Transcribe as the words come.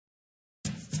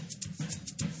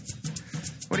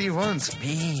What do you want?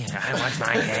 Me, I want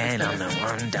my hand on the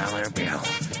 $1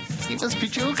 bill. You must be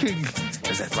joking.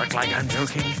 Does it look like I'm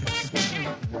joking?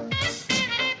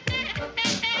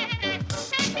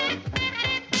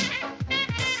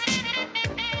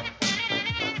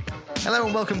 Hello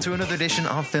and welcome to another edition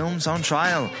of Films on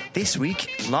Trial. This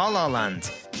week, La La Land.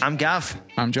 I'm Gav.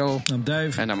 I'm Joel. I'm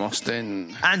Dave. And I'm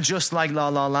Austin. And just like La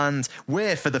La Land,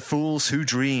 we're for the fools who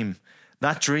dream.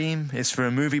 That dream is for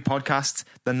a movie podcast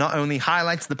that not only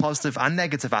highlights the positive and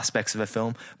negative aspects of a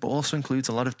film, but also includes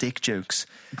a lot of dick jokes.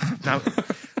 Now,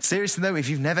 seriously though, if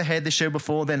you've never heard this show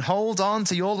before, then hold on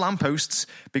to your lampposts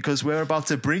because we're about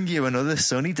to bring you another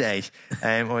sunny day.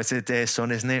 Or it's a day of sun,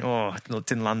 isn't it? Oh,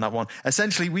 didn't land that one.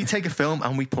 Essentially, we take a film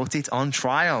and we put it on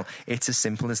trial. It's as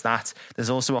simple as that. There's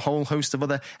also a whole host of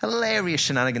other hilarious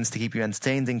shenanigans to keep you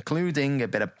entertained, including a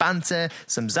bit of banter,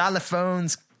 some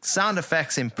xylophones, sound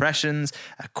effects, impressions,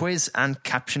 a quiz and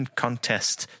caption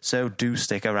contest. So do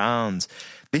stick around.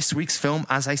 This week's film,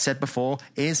 as I said before,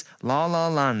 is La La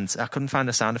Land. I couldn't find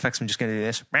the sound effects. I'm just going to do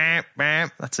this.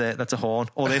 That's it. That's a horn.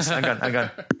 Or this. Hang on.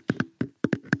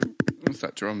 What's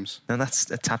that, drums? No,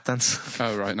 that's a tap dance.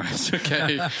 Oh, right, nice.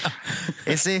 Okay.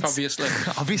 Is it?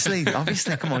 Obviously.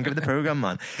 Come on, give it the program,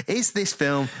 man. Is this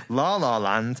film La La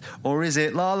Land, or is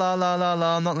it La La La La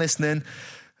La, not listening?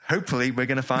 Hopefully, we're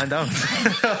going to find out.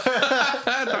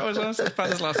 That was as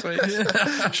bad as last week.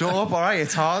 Shut up, all right?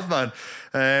 It's hard, man.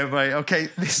 Right, okay.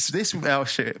 Oh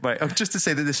shit. Right, just to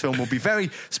say that this film will be very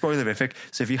spoilerific.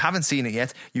 So if you haven't seen it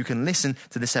yet, you can listen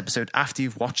to this episode after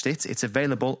you've watched it. It's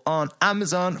available on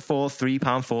Amazon for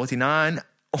 £3.49.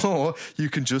 Or you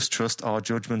can just trust our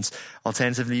judgments.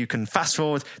 Alternatively, you can fast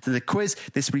forward to the quiz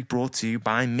this week brought to you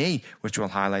by me, which we'll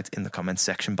highlight in the comments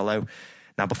section below.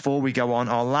 Now, before we go on,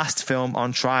 our last film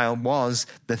on trial was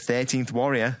The 13th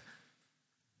Warrior.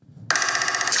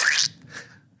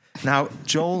 Now,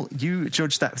 Joel, you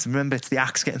judged that. Remember, it's the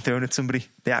axe getting thrown at somebody.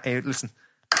 Listen.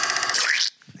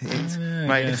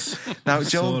 Right. Yes. Now,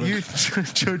 Joel, you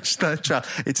judged that trial.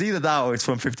 It's either that or it's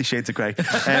from 50 Shades of Grey.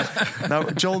 Now,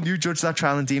 Joel, you judged that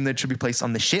trial and deemed that it should be placed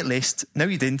on the shit list. No,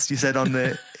 you didn't. You said on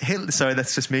the hit. Sorry,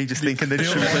 that's just me just thinking that it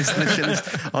should be placed on the shit list.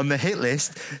 On the hit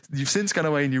list. You've since gone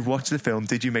away and you've watched the film.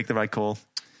 Did you make the right call?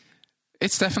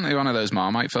 It's definitely one of those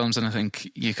Marmite films, and I think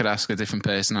you could ask a different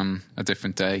person on a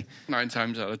different day. 9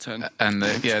 times out of 10. And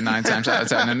 9 times out of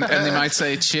 10. And they might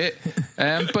say it's shit.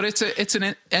 But it's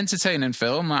an entertaining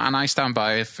film, and I stand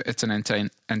by if it's an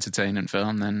entertaining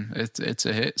film, then it's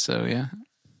a hit. So, yeah.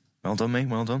 Well done, mate.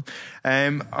 Well done.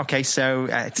 Okay, so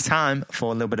it's time for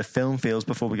a little bit of film feels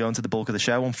before we go into the bulk of the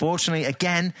show. Unfortunately,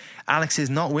 again, Alex is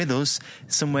not with us.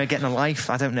 Somewhere getting a life.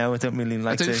 I don't know. I don't really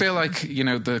like to... I do feel like,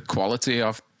 the quality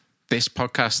of this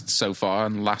podcast so far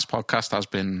and last podcast has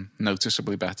been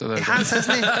noticeably better. Though. It has,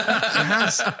 hasn't it? It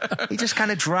has. He just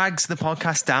kind of drags the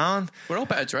podcast down. We're all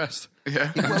better dressed.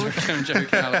 Yeah. I'm joking,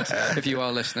 Alex. If you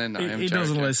are listening, I am joking. He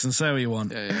doesn't listen, say what you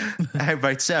want. Yeah.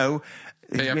 Right, so...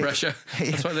 Peer pressure.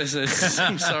 That's what this is.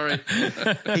 I'm sorry.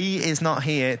 He is not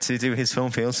here to do his film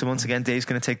feel, so once again Dave's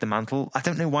going to take the mantle. I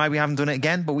don't know why we haven't done it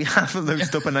again, but we have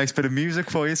loaded up a nice bit of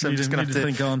music for you, so I'm just going to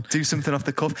have to do something off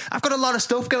the cuff. I've got a lot of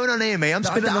stuff going on here, mate. I'm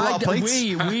spinning a lot of plates.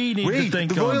 We need to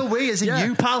think the royal we is in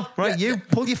you, pal. Right, you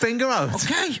pull your finger out.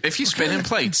 Okay. If you're spinning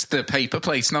plates, the paper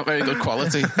plate's not very good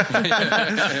quality.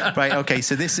 Right, okay,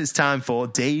 so this is time for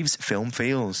Dave's Film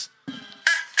Feels.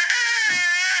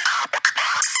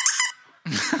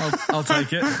 I'll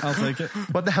take it.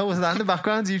 What the hell was that in the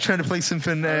background? Are you trying to play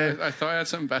something? I thought I had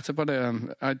something better, but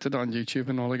I did it on YouTube,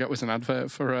 and all I got was an advert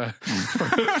for a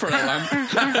lamp.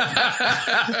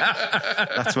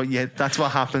 That's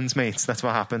what happens, mates. That's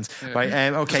what happens. Yeah. Right.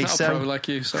 Okay. It's not a pro like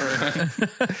you. Sorry,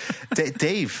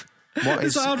 Dave. What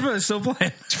is that advert still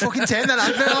playing? Fucking turn that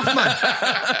advert off,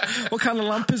 man. What kind of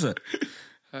lamp is it?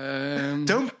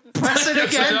 Don't press it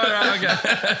again.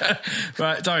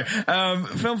 Right, sorry.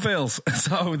 Film feels.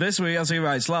 So this week, as he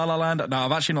writes, La La Land. Now,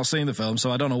 I've actually not seen the film,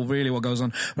 so I don't know really what goes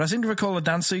on. But I seem to recall a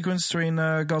dance sequence between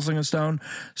Gosling and Stone.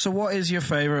 So what is your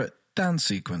favourite dance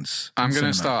sequence? I'm going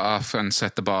to start off and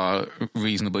set the bar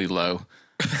reasonably low.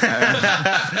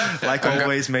 Like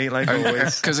always, mate, like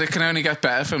always. Because it can only get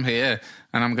better from here.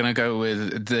 And I'm going to go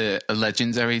with the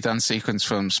legendary dance sequence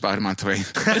from Spider-Man 3.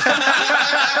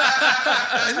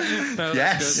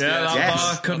 Yes. Yeah, that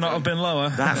bar could not have been lower.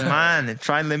 That's man.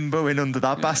 Try limboing under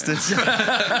that bastard.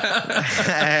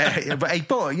 But,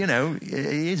 it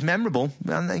is memorable.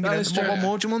 And, what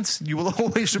more do you want? You will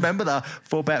always remember that,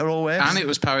 for better or worse. And it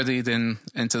was parodied in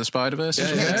Into the Spider-Verse.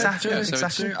 Yeah, exactly.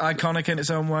 Iconic in its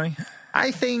own way.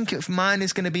 I think mine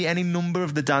is going to be any number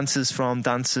of the dancers from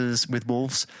Dances with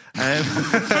Wolves.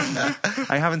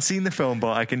 I haven't seen the film,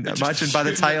 but I can imagine by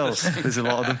the title there's a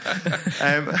lot of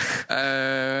them.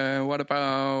 What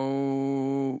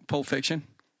about Pulp Fiction?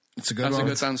 It's a good That's one. a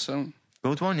good dance film.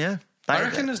 Good one, yeah. I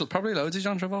reckon there's probably loads of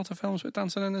John Travolta films with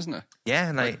dancing in, isn't there?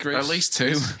 Yeah, like Grease. At least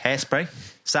 2. Hairspray,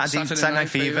 Saturday Night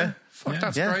Fever. Fuck, Yeah.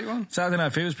 that's Yeah. a great one. Saturday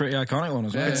Night Fever was a pretty iconic one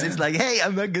as well. It's like, hey,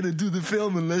 I'm not going to do the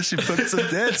film unless you put some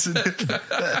dance in it.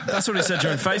 That's what he said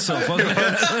during Face Off, wasn't it?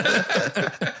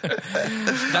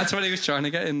 That's what he was trying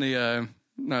to get in the.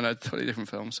 No, totally different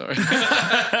film. Sorry.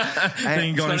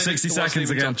 Being gone in 60 It wasn't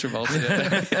seconds even again. John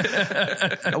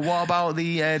Travolta, yeah. What about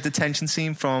the detention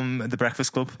scene from The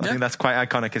Breakfast Club? I think that's quite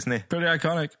iconic, isn't it? Pretty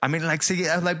iconic. I mean, like, see,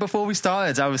 like before we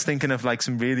started, I was thinking of like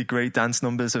some really great dance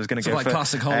numbers. I was going to So go like for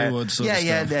classic Hollywood sort of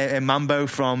stuff. Mambo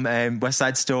from West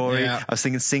Side Story. Yeah. I was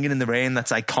thinking Singing in the Rain.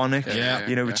 That's iconic. Yeah.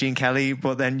 You know, with Gene Kelly.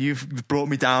 But then you've brought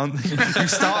me down. You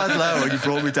started low and you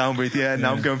brought me down with you. And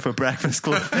now I'm going for Breakfast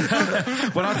Club.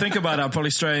 When I think about it, I'm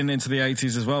probably straying into the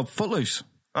 80s as well. Footloose.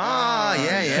 Yeah.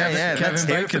 Kevin Let's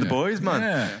hear it for Bacon. the boys,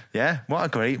 man. Yeah.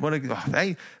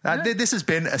 Hey, this has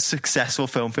been a successful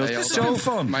film. Feels Hey, It's hold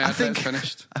so on. fun. My I advert's think-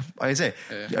 finished. Is it?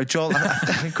 Joel,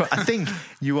 I think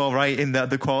you are right in that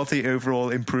the quality overall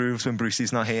improves when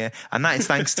Brucey's not here. And that is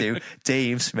thanks to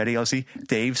Dave's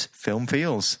Film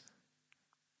Feels.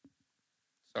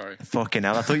 Sorry. Fucking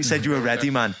hell, I thought you said you were ready,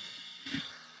 man.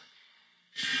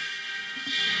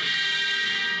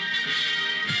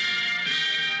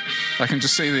 I can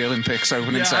just see the Olympics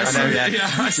opening Yeah, I ceremony. see,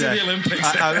 I see the Olympics.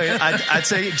 I'd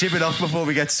say jib it off before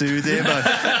we get sued here,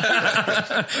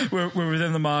 man. We're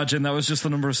within the margin. That was just the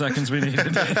number of seconds we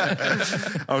needed.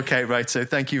 Okay, right. So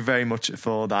thank you very much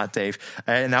for that, Dave.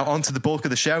 Now on to the bulk of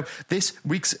the show. This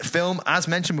week's film, as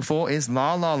mentioned before, is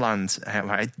La La Land.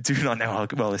 I do not know how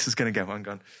well this is going to go. Hang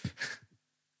on.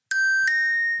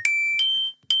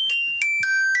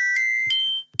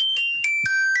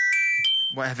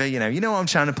 Whatever, you know what I'm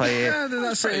trying to play here. Yeah,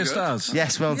 that's City of Stars.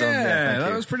 Yes, well done. Yeah, thank that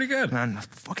you. was pretty good. Man, my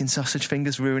fucking sausage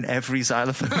fingers ruin every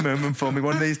xylophone moment for me.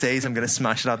 One of these days, I'm going to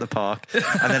smash it out the park,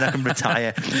 and then I can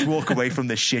retire, just walk away from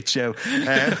this shit show.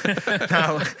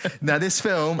 Now, this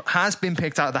film has been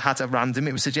picked out of the hat at random.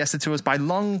 It was suggested to us by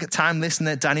long-time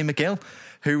listener Danny McGill,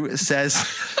 who says,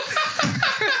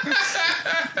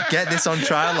 "Get this on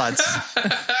trial, lads."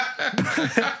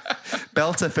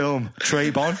 Belter film,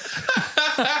 Très Bon,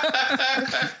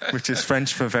 which is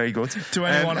French for very good. To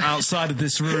anyone outside of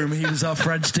this room, he was our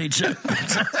French teacher.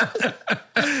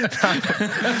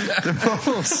 The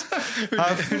rules.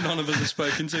 None of us have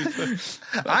spoken to.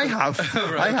 I have.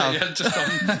 I have. Yeah, just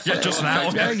on, just now.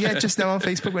 Yeah, just now on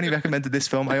Facebook when he recommended this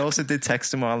film. I also did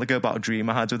text him a while ago about a dream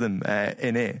I had with him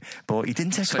in it, but he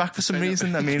didn't text back for some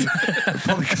reason. I mean,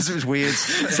 probably because it was weird.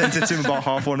 Sent it to him about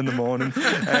 1:30 in the morning.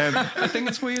 I think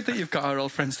it's weird that you've got our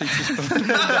old friend's teacher's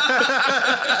phone.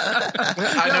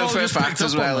 I know for a just fact picked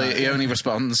as up on well, that. he only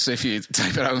responds if you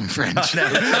type it out in French.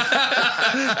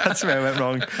 That's where I went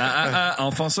wrong.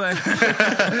 En français.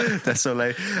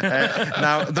 Désolé.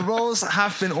 Now, the roles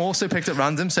have been also picked at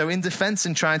random, so in defence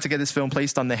in trying to get this film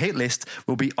placed on the hit list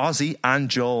will be Ozzy and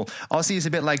Joel. Ozzy is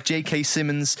a bit like J.K.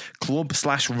 Simmons,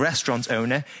 club/restaurant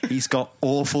owner. He's got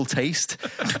awful taste.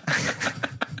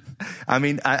 I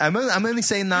mean, I'm only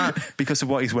saying that because of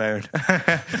what he's wearing.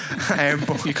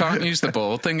 But You can't use the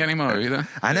bald thing anymore either.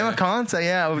 I know I can't.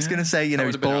 I was going to say, he's would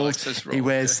have been bald. Alex's role, He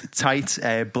wears tight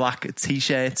black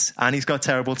t-shirts, and he's got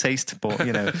terrible taste. But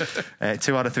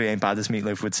 2 out of 3 ain't bad, as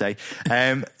Meatloaf would say.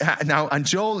 Now, and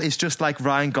Joel is just like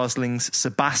Ryan Gosling's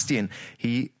Sebastian.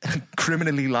 He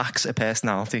criminally lacks a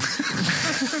personality.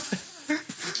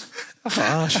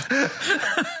 Harsh.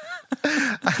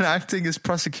 And acting as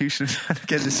prosecution trying to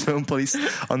get this film placed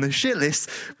on the shit list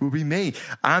will be me.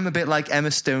 I'm a bit like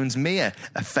Emma Stone's Mia,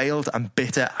 a failed and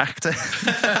bitter actor.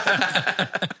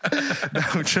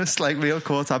 Now, just like real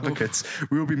court advocates,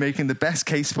 we will be making the best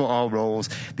case for our roles.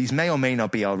 These may or may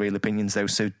not be our real opinions, though,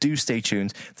 so do stay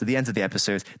tuned to the end of the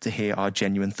episode to hear our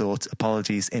genuine thoughts.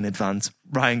 Apologies in advance,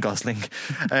 Ryan Gosling.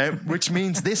 Which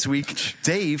means this week,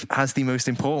 Dave has the most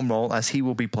important role, as he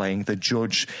will be playing the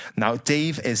judge. Now,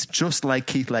 Dave is just like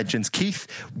Keith Legends. Keith,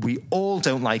 we all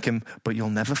don't like him, but you'll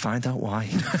never find out why.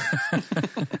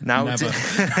 Now,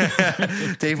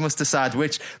 Dave must decide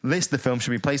which list the film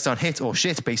should be placed on, hit or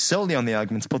shit, based solely on the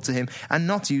arguments put to him and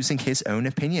not using his own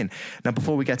opinion. Now,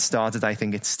 before we get started, I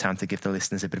think it's time to give the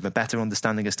listeners a bit of a better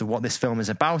understanding as to what this film is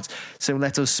about. So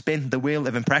let us spin the wheel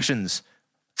of impressions.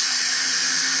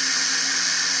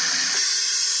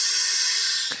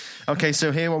 Okay,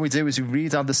 so here what we do is we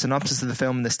read out the synopsis of the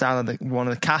film in the style of one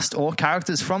of the cast or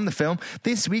characters from the film.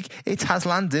 This week, it has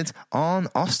landed on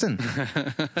Austin.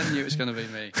 I knew it was going to be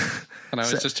me. And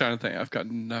I was just trying to think, I've got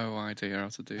no idea how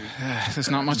to do. There's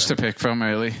not much to pick from,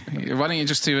 really. Why don't you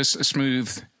just do a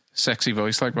smooth, sexy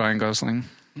voice like Ryan Gosling?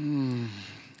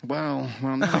 Well, Hang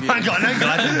on. I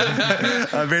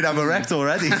mean, I'm erect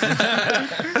already.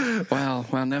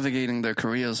 While navigating their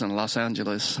careers in Los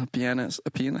Angeles, a pianist.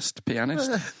 A penis.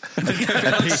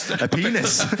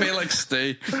 Felix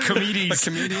D.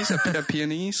 A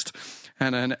pianist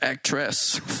and an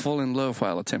actress fall in love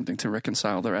while attempting to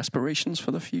reconcile their aspirations for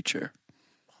the future.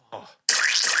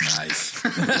 Nice.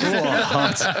 Oh,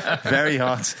 hot. Very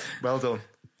hot. Well done.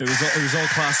 It was all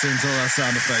classy until that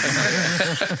sound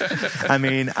effect. I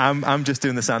mean, I'm just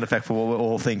doing the sound effect for what we're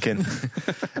all thinking.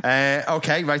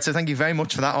 Okay, right. So thank you very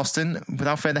much for that, Austin.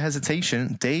 Without further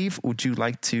hesitation, Dave, would you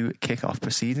like to kick off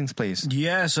proceedings, please?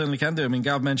 Yeah, certainly can do. I mean,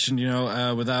 Gav mentioned,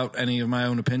 without any of my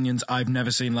own opinions, I've never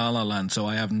seen La La Land, so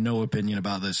I have no opinion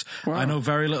about this. Wow. I know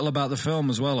very little about the film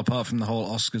as well, apart from the whole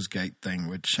Oscars gate thing,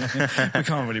 which we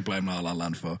can't really blame La La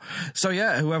Land for. So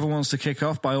yeah, whoever wants to kick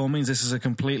off, by all means, this is a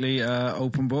completely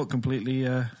open book, completely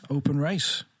open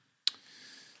race.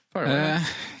 Yeah,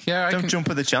 don't jump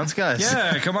at the chance, guys.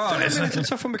 Yeah, come on. It's a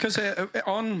tough one because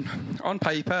on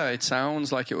paper it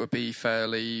sounds like it would be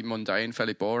fairly mundane,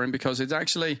 fairly boring, because it's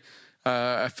actually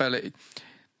a fairly,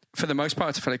 for the most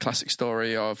part, it's a fairly classic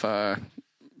story of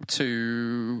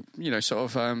two,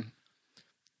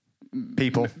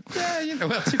 people. Yeah,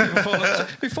 two people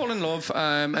fall in love,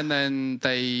 and then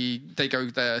they go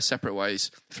their separate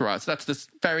ways throughout. So that's the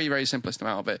very, very simplest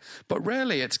amount of it. But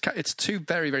really, it's two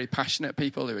very, very passionate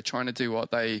people who are trying to do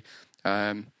what they,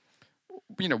 what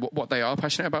they are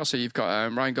passionate about. So you've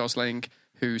got Ryan Gosling,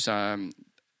 who's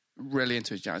really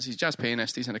into his jazz. He's a jazz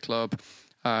pianist. He's in a club.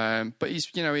 But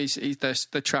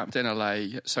they're trapped in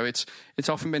LA. So it's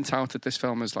often been touted, this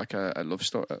film, as like a love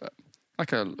story.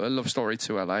 Like a love story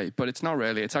to LA, but it's not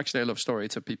really. It's actually a love story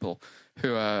to people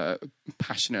who are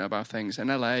passionate about things. And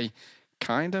LA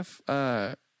kind of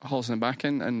holds them back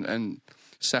and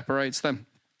separates them.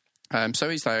 So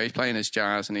he's there, he's playing his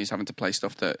jazz, and he's having to play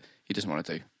stuff that he doesn't want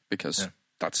to do because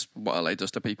that's what LA does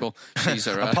to people.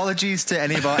 Apologies to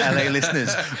any of our LA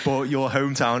listeners, but your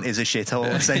hometown is a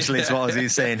shithole. Essentially, it's what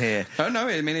he's saying here. Oh no,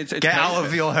 I mean it's get out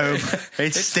of your home.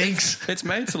 It stinks. It's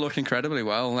made to look incredibly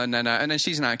well, and then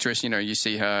she's an actress. You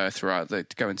see her throughout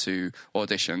going to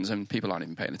auditions, and people aren't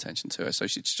even paying attention to her. So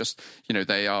she's just,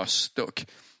 they are stuck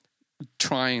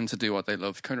trying to do what they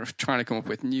love, kind of trying to come up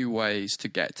with new ways to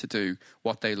get to do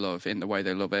what they love in the way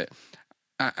they love it.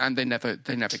 And they never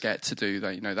get to do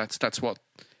that. That's what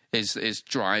is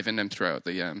driving them throughout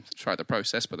the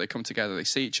process. But they come together, they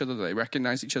see each other, they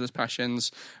recognise each other's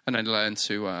passions, and then learn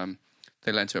to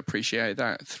appreciate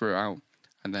that throughout.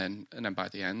 And then by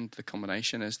the end, the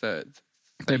culmination is that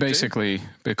they basically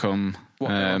become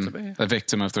a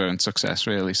victim of their own success,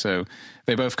 really. So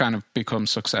they both kind of become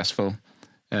successful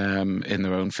in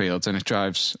their own fields, and it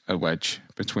drives a wedge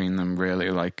between them, really,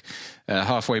 like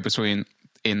halfway between.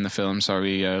 In the film,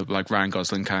 like Ryan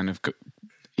Gosling kind of,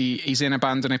 he's in a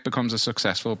band and it becomes a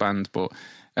successful band, but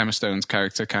Emma Stone's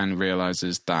character kind of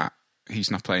realises that he's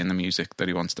not playing the music that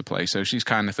he wants to play, so she's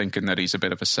kind of thinking that he's a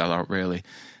bit of a sellout, really.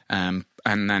 And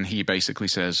then he basically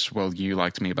says, well, you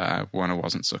liked me better when I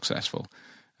wasn't successful.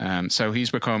 So he's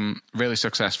become really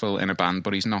successful in a band,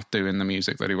 but he's not doing the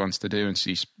music that he wants to do, and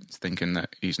she's thinking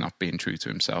that he's not being true to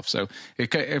himself. So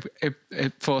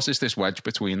it forces this wedge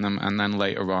between them, and then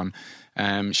later on,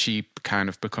 she kind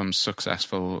of becomes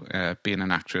successful being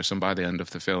an actress, and by the end of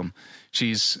the film,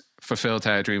 she's fulfilled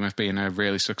her dream of being a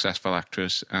really successful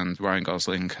actress, and Ryan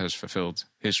Gosling has fulfilled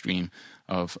his dream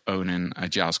of owning a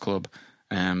jazz club.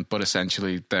 But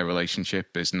essentially, their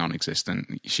relationship is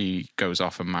non-existent. She goes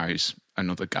off and marries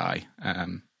another guy,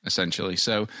 essentially.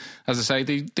 So, as I say,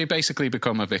 they basically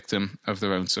become a victim of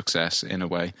their own success in a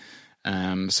way.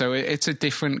 So it's a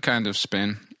different kind of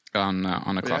spin on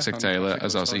a classic tale,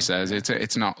 as Ozzy says.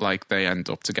 It's not like they end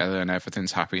up together and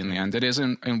everything's happy in the end. It is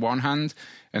in one hand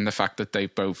in the fact that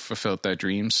they've both fulfilled their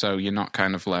dreams, so you're not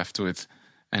kind of left with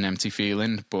an empty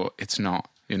feeling, but it's not,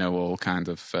 all kind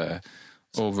of...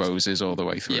 all roses all the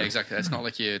way through. Yeah, exactly. It's not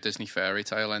like your Disney fairy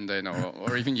tale ending,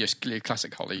 or even your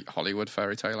classic Hollywood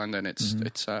fairy tale ending.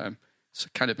 It's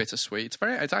kind of bittersweet.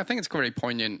 It's I think it's a very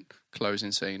poignant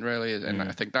closing scene, really, and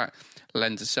I think that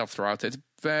lends itself throughout. It's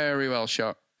very well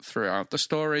shot throughout. The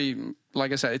story,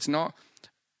 like I said, it's not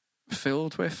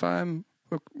filled with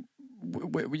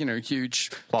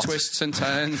huge Plot. twists and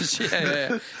turns.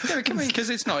 yeah, because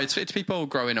it's not. It's people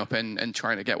growing up and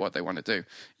trying to get what they want to do.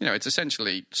 It's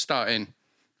essentially starting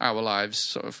our lives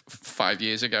sort of 5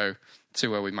 years ago to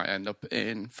where we might end up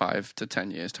in 5 to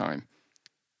 10 years' time.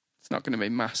 It's not going to be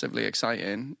massively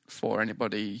exciting for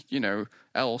anybody,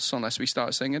 else unless we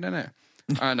start singing in it.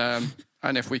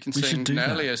 And if we can sing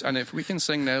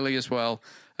nearly as well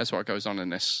as what goes on in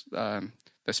this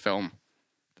film,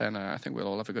 then I think we'll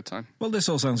all have a good time. Well, this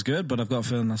all sounds good, but I've got a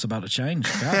feeling that's about to change.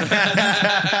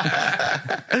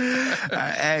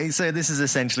 So this is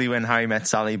essentially When Harry Met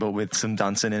Sally, but with some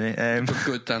dancing in it. But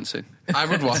good dancing. I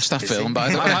would watch that film, by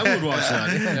the way. I would watch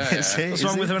that. Yeah. What's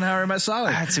wrong with When Harry Met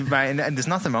Sally? Right, and there's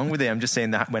nothing wrong with it. I'm just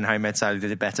saying that When Harry Met Sally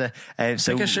did it better.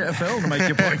 So Pick a shit film to make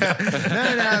your point.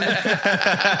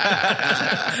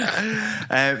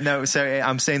 No, so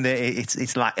I'm saying that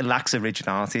it lacks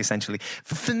originality, essentially.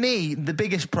 For me, the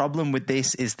biggest problem with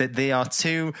this is that they are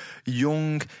two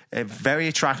young, very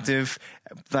attractive,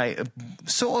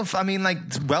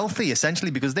 wealthy,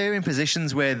 essentially, because they're in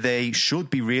positions where they should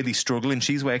be really struggling.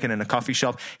 She's working in a coffee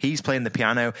shop. He's playing the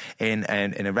piano in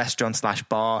a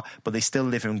restaurant/bar, but they still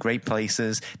live in great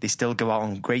places. They still go out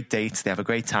on great dates. They have a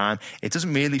great time. It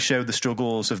doesn't really show the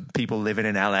struggles of people living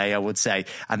in LA, I would say.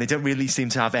 And they don't really seem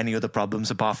to have any other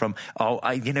problems apart from,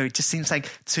 it just seems like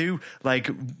two,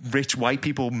 rich white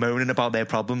people moaning about their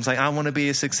problems. I want to be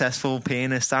a successful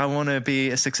pianist. I want to be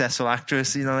a successful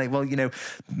actress.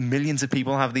 Millions of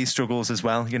people have these struggles as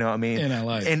well. You know what I mean? In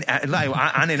LA.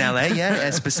 And in LA,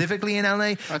 yeah, specifically in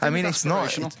LA. I mean, it's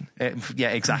not. Yeah,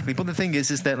 exactly. But the thing is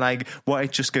that what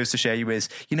it just goes to show you is,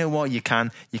 you know what, you can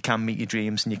meet your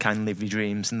dreams and you can live your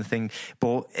dreams and the thing.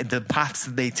 But the paths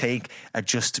that they take are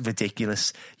just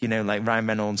ridiculous. Ryan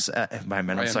Reynolds, Ryan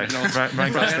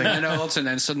Reynolds, and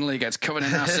then suddenly gets covered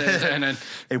in acid, and then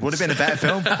it would have been a better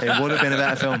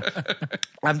film.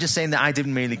 I'm just saying that I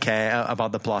didn't really care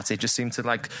about the plot. It just seemed to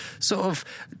sort of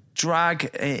drag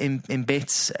in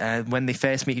bits when they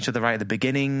first meet each other right at the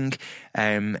beginning.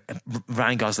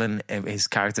 Ryan Gosling, his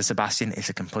character Sebastian, is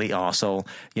a complete arsehole.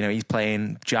 He's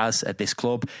playing jazz at this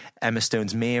club. Emma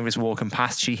Stone's Mia is walking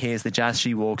past. She hears the jazz.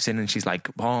 She walks in and she's like,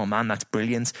 oh man, that's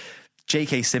brilliant.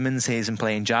 J.K. Simmons hears him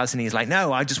playing jazz and he's like,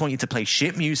 no, I just want you to play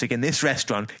shit music in this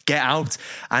restaurant. Get out.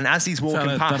 And as he's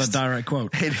walking past... Is that a direct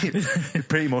quote?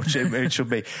 Pretty much, it should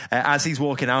be. As he's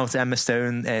walking out, Emma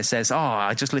Stone says, oh,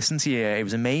 I just listened to you. It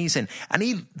was amazing. And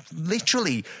he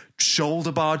literally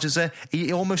shoulder barges her.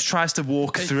 He almost tries to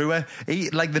walk through her.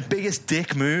 The biggest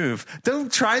dick move.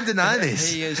 Don't try and deny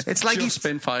this. He's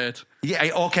been fired.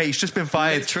 Yeah, okay, he's just been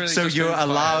fired. Literally so just you're been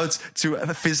allowed to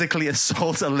physically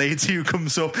assault a lady who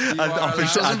comes up and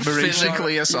offers admiration.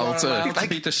 Physically assault her. You're allowed to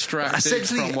be distracted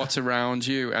from what's around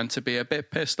you and to be a bit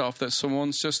pissed off that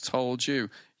someone's just told you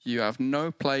have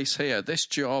no place here. This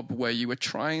job where you were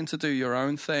trying to do your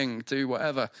own thing, do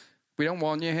whatever, we don't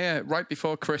want you here right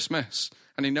before Christmas.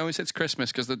 And he knows it's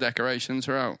Christmas because the decorations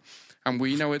are out. And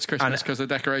we know it's Christmas because the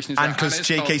decorations are out. And because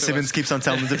J.K. Simmons keeps on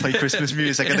telling them to play Christmas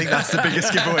music. I think that's the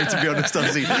biggest giveaway, to be honest,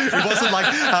 honestly. It wasn't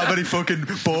how many fucking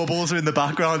baubles are in the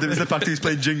background. It was the fact he was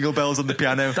playing Jingle Bells on the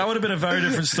piano. That would have been a very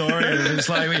different story. It's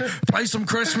play some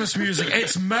Christmas music.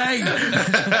 It's May.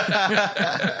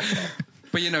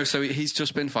 But, so he's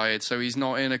just been fired, so he's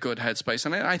not in a good headspace.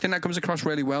 And I think that comes across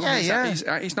really well.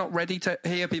 He's not ready to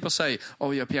hear people say, oh,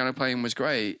 your piano playing was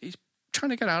great. He's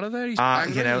trying to get out of there. He's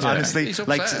honestly,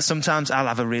 he's sometimes I'll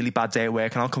have a really bad day at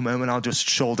work and I'll come home and I'll just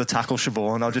shoulder tackle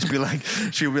Siobhan and I'll just be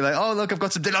she'll be like, oh, look, I've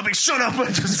got some dinner. I'll be, shut up.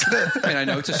 I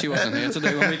noticed she wasn't here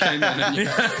today when we came in.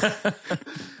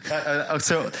 And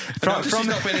she's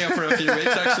not been here for a few weeks,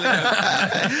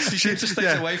 actually. She just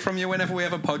stays away from you whenever we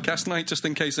have a podcast night, just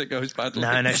in case it goes badly.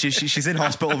 No, she's in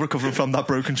hospital recovering from that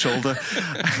broken shoulder.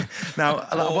 Now,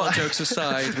 all jokes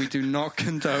aside, we do not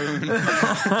condone.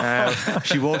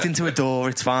 She walked into a door,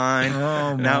 it's fine.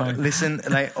 Oh, now, listen,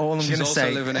 all I'm going to say... She's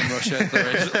also living in Russia.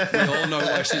 We all know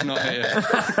why she's not here.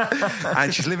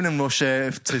 And she's living in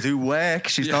Russia to do work.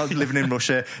 She's not living in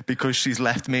Russia because she's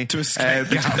left me. To escape.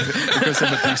 Because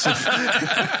I'm abusive.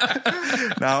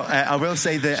 Now, I will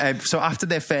say that, so after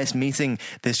their first meeting,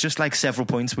 there's just several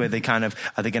points where they kind of,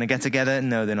 are they going to get together?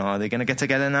 No, they're not. Are they going to get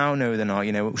together now? No, they're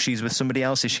not. She's with somebody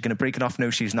else. Is she going to break it off? No,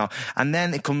 she's not. And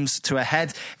then it comes to a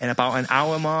head in about an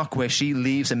hour mark where she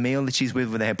leaves a meal that she's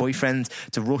with her boyfriend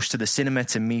to rush to the cinema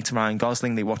to meet Ryan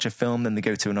Gosling. They watch a film, then they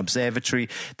go to an observatory,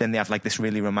 then they have this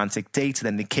really romantic date,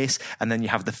 then they kiss, and then you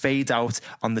have the fade out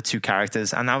on the two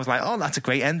characters. And I was like, oh, that's a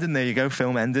great ending. There you go,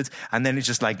 film ended. And then it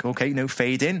just just like, okay,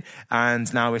 fade in,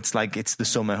 and now it's like it's the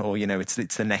summer, or it's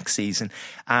the next season,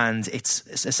 and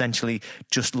it's essentially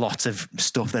just lots of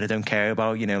stuff that I don't care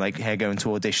about, like her going to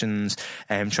auditions,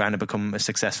 trying to become a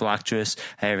successful actress,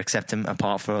 her accepting a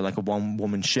part for like a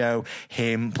one-woman show,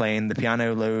 him playing the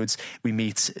piano loads. We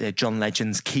meet John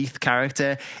Legend's Keith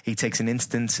character. He takes an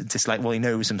instant dislike. Well, he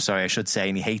knows him, sorry, I should say,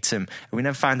 and he hates him. And we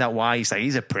never find out why. He's like,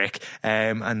 he's a prick.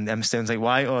 And Emma Stone's like,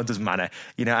 why? Oh, it doesn't matter.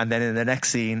 And then in the next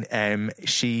scene,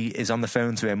 she is on the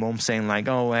phone to her mum saying like,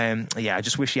 I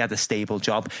just wish he had a stable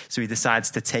job. So he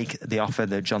decides to take the offer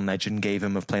that John Legend gave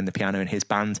him of playing the piano in his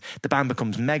band. The band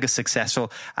becomes mega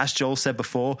successful. As Joel said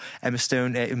before, Emma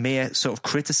Stone, Mia sort of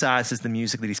criticises the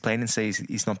music that he's playing and says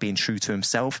he's not being true to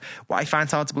himself. What I find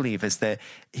hard to believe is that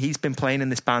he's been playing in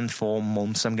this band for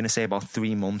months. I'm going to say about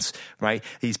 3 months, right?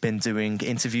 He's been doing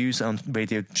interviews on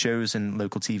radio shows and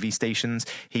local TV stations.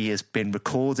 He has been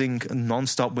recording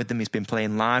non-stop with them. He's been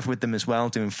playing live with them as well,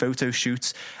 doing photo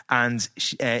shoots. And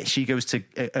she goes to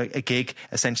a gig,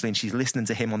 essentially, and she's listening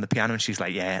to him on the piano, and she's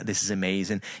like, yeah, this is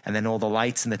amazing. And then all the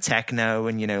lights and the techno,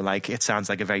 and, like, it sounds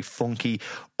like a very funky,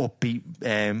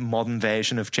 upbeat, modern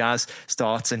version of jazz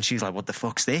starts, and she's like, what the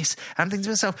fuck's this? And I'm thinking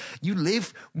to myself, you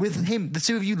live with him. The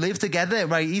two of you live together,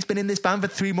 right? He's been in this band for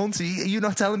 3 months. You're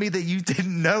not telling me that you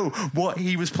didn't know what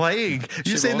he was playing.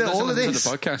 You're saying that all of this... To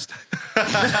the podcast.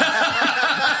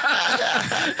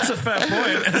 That's a fair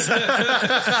point.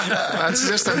 That's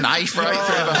just a knife right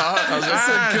through the heart. That's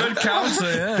a good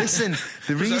counter, yeah. Listen,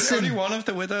 the reason... Only one of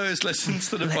the widows listens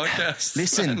to the podcast.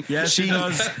 Listen. Yeah, she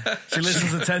does. She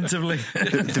listens attentively.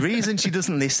 The reason she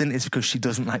doesn't listen is because she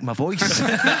doesn't like my voice.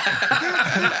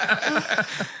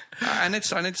 And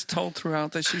it's told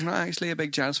throughout that she's not actually a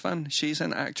big jazz fan. She's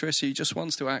an actress who just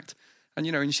wants to act. And,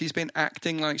 and she's been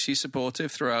acting like she's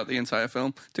supportive throughout the entire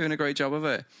film, doing a great job of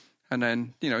it. And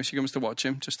then, she comes to watch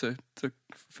him just to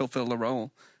fulfill the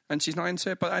role. And she's not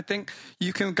into it. But I think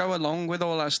you can go along with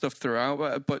all that stuff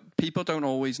throughout, but people don't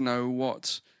always know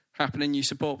what's happening. You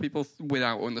support people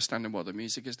without understanding what the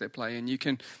music is they're playing. You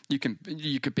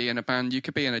could be in a band, you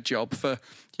could be in a job for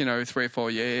 3 or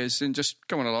 4 years and just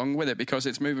going along with it because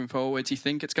it's moving forward. You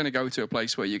think it's going to go to a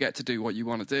place where you get to do what you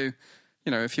want to do.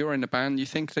 If you're in a band, you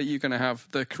think that you're going to have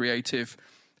the creative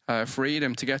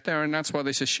freedom to get there, and that's what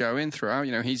this is showing throughout.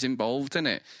 He's involved in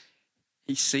it.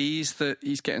 He sees that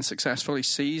he's getting successful. He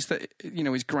sees that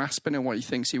he's grasping at what he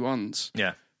thinks he wants.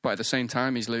 Yeah, but at the same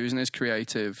time, he's losing his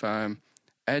creative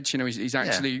edge. He's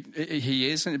actually he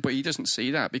is, but he doesn't see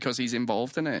that because he's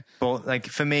involved in it. But like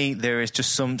for me, there is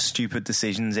just some stupid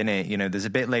decisions in it. There's a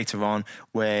bit later on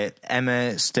where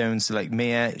Emma Stone's like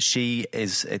Mia.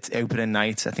 It's opening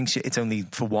night. I think it's only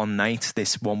for one night.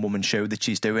 This one-woman show that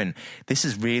she's doing. This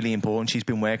is really important. She's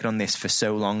been working on this for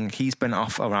so long. He's been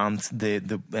off around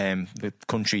the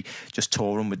country just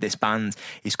touring with this band.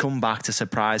 He's come back to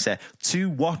surprise her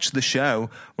to watch the show.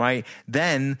 Right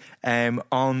then,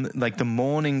 on like the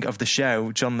morning of the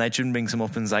show, John Legend rings him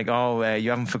up and's like, you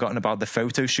haven't forgotten about the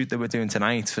photo shoot that we're doing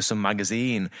tonight for some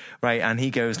magazine, right? And he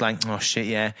goes like, oh shit,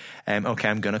 yeah, okay,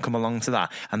 I'm gonna come along to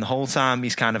that. And the whole time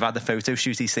he's kind of at the photo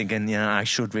shoot, he's thinking, I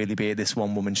should really be at this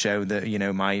one-woman show that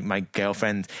my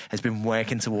girlfriend has been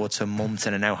working towards for months,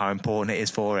 and I know how important it is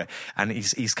for her. And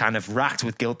he's kind of racked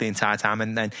with guilt the entire time,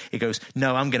 and then he goes,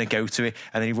 no, I'm gonna go to it.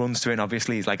 And then he runs to it, and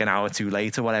obviously he's like an hour too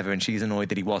late or whatever, and she's annoyed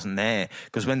that he wasn't there,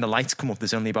 because when the lights come up,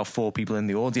 there's only about 4 people in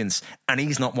the audience, and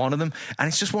he's not one of them. And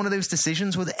it's just one of those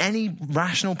decisions. Would any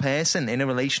rational person in a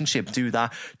relationship do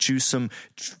that? Choose some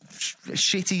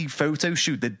shitty photo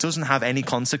shoot that doesn't have any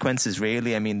consequences,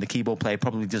 really? I mean, the keyboard player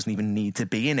probably doesn't even need to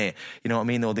be in it, you know what I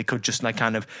mean? Or they could just like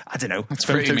kind of, I don't know, it's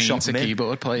pretty mean to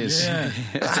keyboard players. Yeah.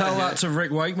 Tell that to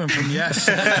Rick Wakeman from Yes.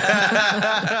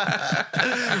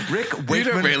 Rick Wakeman. You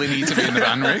don't really need to be in the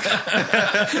band, Rick.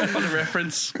 What a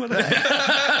reference. Like,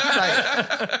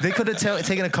 they could have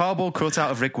taken a cardboard cut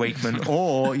out of Rick Wakeman,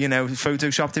 or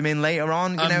photoshopped him in later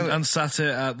on, and sat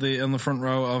it on the front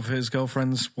row of his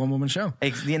girlfriend's one-woman show.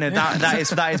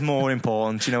 That is more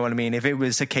important. You know what I mean? If it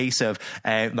was a case of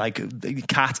like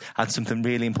Kat had something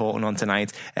really important on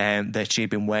tonight that she had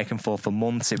been working for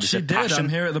months, it was she did. Passion. I'm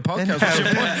here at the podcast. No,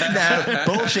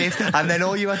 bullshit. And then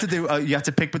all you had to do, you had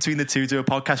to pick between the two, do a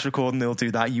podcast recording. They'll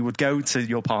do that. You would go to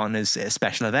your partner's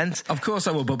special event. Of course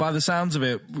I would, but by the sounds of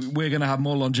it, we're going to have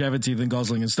more longevity than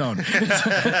Gosling and Stone.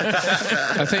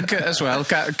 I think as well,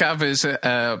 Gav is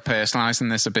personalising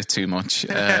this a bit too much.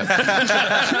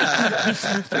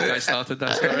 I started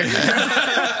that story.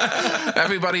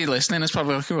 Everybody listening is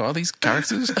probably like, who are these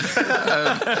characters?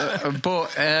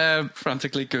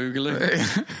 Frantically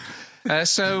Googling.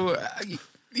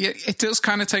 Yeah, it does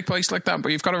kind of take place like that,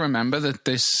 but you've got to remember that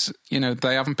this,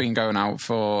 they haven't been going out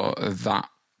for that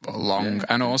long,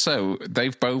 and also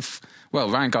they've both. Well,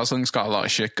 Ryan Gosling's got a lot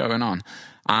of shit going on,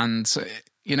 and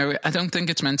I don't think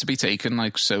it's meant to be taken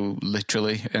like so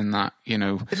literally. In that, they've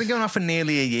been going on for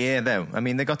nearly a year, though. I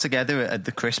mean, they got together at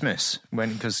the Christmas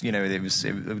because they were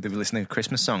listening to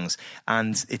Christmas songs,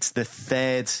 and it's the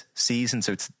 3rd season,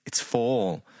 so it's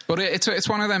fall. But it's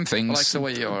one of them things. I like the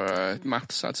way your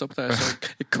maths adds up there. So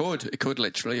it could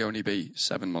literally only be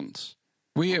 7 months.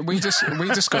 We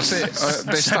discuss it.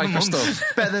 This type of stuff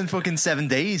better than fucking 7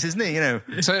 days, isn't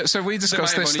it? So we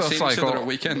discuss this stuff like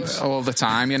all the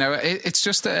time. It's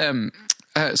just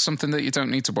something that you don't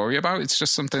need to worry about. It's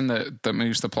just something that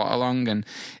moves the plot along. And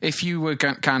if you were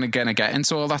kind of going to get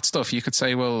into all that stuff, you could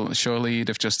say, well, surely you'd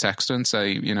have just texted and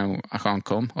say, I can't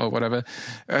come or whatever.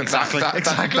 Exactly.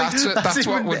 That's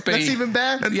what would be. That's even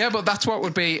better. Yeah, but that's what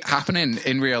would be happening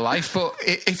in real life. But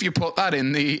if you put that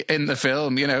in the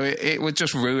film, it would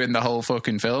just ruin the whole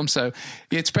fucking film. So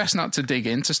it's best not to dig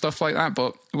into stuff like that.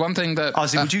 But one thing that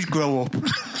Ozzy, would you grow up?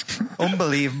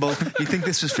 Unbelievable. You think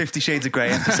this was 50 Shades of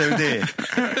Grey episode here?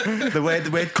 The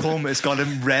way come has got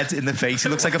him red in the face. He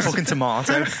looks like a fucking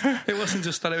tomato. It wasn't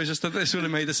just that. It was just that this would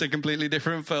have made us a completely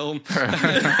different film.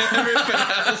 Everything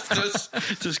else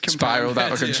just spiraled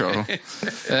out of control.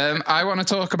 I want to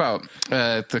talk about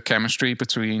the chemistry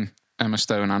between Emma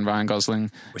Stone and Ryan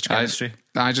Gosling. Which chemistry?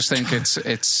 I just think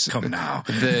it's come now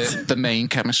the main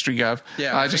chemistry, Gav.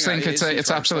 Yeah, I just think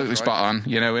it's absolutely spot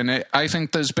on. And I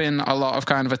think there's been a lot of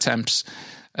kind of attempts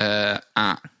at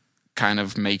kind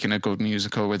of making a good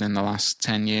musical within the last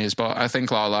 10 years, but I think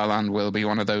La La Land will be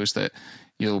one of those that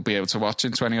you'll be able to watch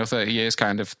in 20 or 30 years,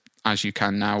 kind of as you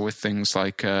can now with things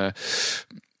like any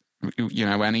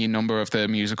number of the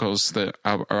musicals that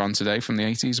are on today from the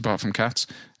 80s, apart from Cats.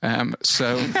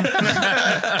 So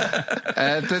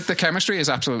the chemistry is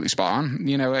absolutely spot on.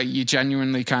 You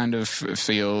genuinely kind of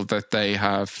feel that they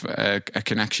have a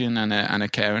connection and a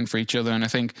caring for each other. And I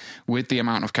think with the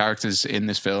amount of characters in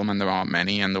this film, and there aren't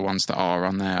many, and the ones that are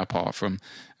on there, apart from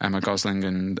Emma Gosling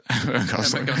and Emma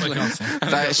Gosling. I'm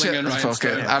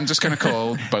just going to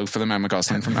call both of them Emma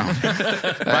Gosling from now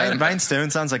on. Ryan Stone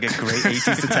sounds like a great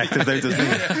 80s detective, though, doesn't he?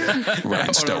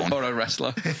 Ryan Stone. Or a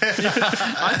wrestler.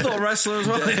 I thought wrestler as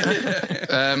well.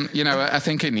 I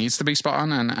think it needs to be spot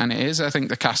on, and it is. I think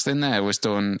the casting there was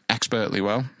done expertly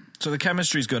well. So the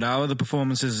chemistry's good. How are the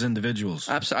performances as individuals?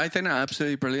 Absolutely, I think they're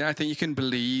absolutely brilliant. I think you can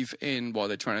believe in what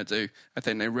they're trying to do. I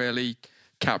think they really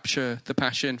capture the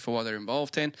passion for what they're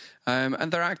involved in,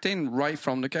 and they're acting right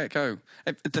from the get-go.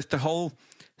 The whole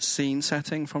scene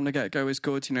setting from the get-go is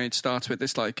good. It starts with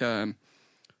this I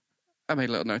made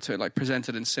a little note to it, like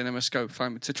presented in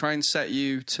CinemaScope, to try and set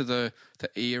you to the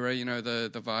era,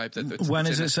 the vibe. When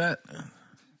is it set?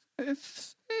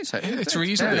 It's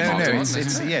reasonably modern.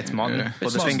 It's modern. Yeah.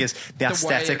 But the thing is, the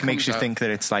aesthetic makes you think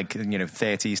that it's like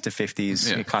 30s to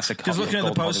 50s classic. Because looking at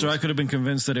the poster, I could have been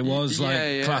convinced that it was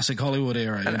classic Hollywood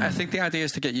era. And I think the idea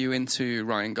is to get you into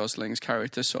Ryan Gosling's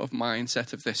character sort of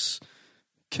mindset of this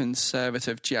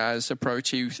conservative jazz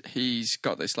approach. He's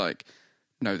got this the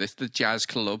jazz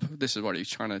club. This is what he's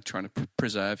trying to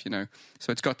preserve.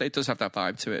 So it does have that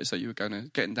vibe to it. So you were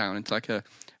getting down into like a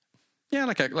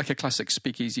classic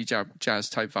speakeasy jazz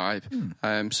type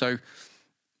vibe. So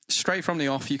straight from the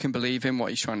off, you can believe in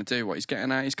what he's trying to do, what he's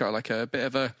getting at. He's got like a bit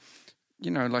of a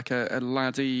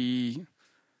laddie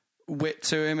wit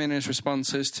to him in his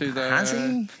responses to the. Has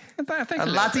he? I think a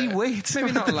laddie wit.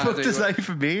 Maybe not what the laddie. Fuck does that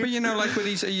even mean? But with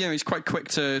these, he's quite quick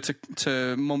to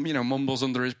mumbles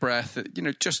under his breath.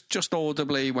 Just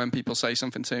audibly when people say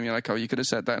something to him, you're like, oh, you could have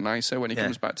said that nicer when he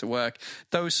comes back to work.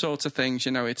 Those sorts of things,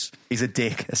 it's. He's a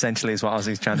dick, essentially, is what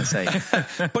Ozzy's trying to say.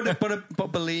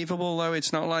 but believable though.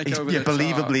 It's not like over the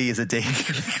believably is a dick.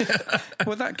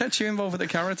 Well, that gets you involved with the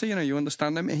character. You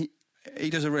understand him.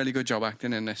 He does a really good job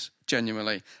acting in this,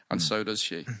 genuinely, and so does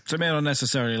she. So I may not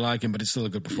necessarily like him, but it's still a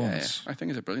good performance. Yeah, I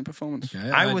think it's a brilliant performance. Okay,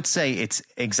 I would say it's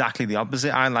exactly the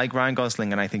opposite. I like Ryan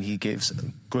Gosling, and I think he gives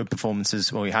good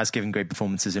performances, or he has given great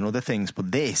performances in other things.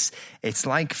 But this, it's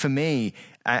like, for me,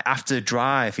 after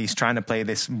Drive, he's trying to play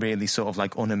this really sort of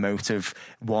like unemotive,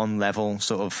 one level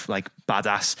sort of like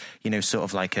badass, sort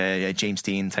of like a James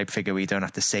Dean type figure where you don't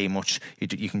have to say much.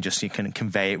 You can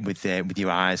convey it with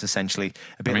your eyes, essentially.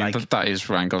 A bit that is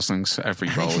Ryan Gosling's every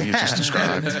role you just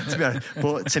described.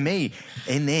 But to me,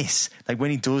 in this, like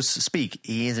when he does speak,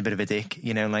 he is a bit of a dick.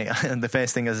 The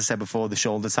first thing, as I said before, the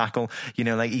shoulder tackle.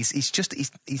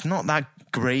 He's not that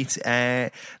great.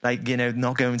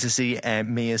 Not going to see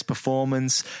Mia's performance.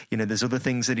 arrogance. You know, there's other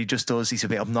things that he just does. He's a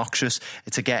bit obnoxious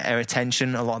to get her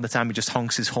attention. A lot of the time he just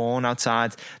honks his horn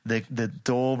outside the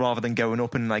door rather than going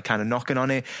up and like kind of knocking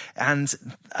on it. And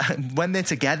when they're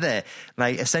together,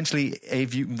 like essentially,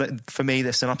 for me,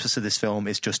 the synopsis of this film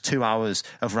is just 2 hours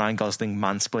of Ryan Gosling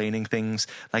mansplaining things.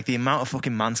 Like the amount of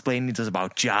fucking mansplaining he does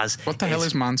about jazz. What the hell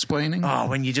is mansplaining? Oh,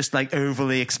 when you just like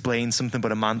overly explain something,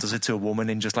 but a man does it to a woman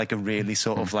in just like a really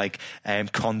sort of like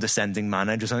condescending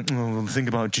manner, just like, oh, well, the thing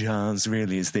about jazz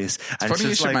really is this. And Funny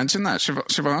you should mention that.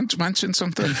 Siobhan mentioned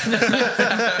something.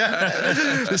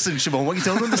 Listen, Siobhan, what you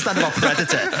don't understand about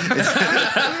Predator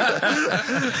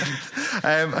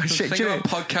about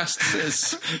podcasts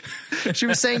is she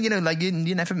was saying, you know, like you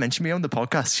never mentioned me on the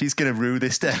podcast. She's going to rue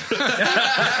this day.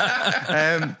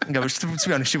 To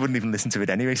be honest, she wouldn't even listen to it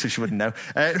anyway, so she wouldn't know.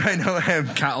 Right now,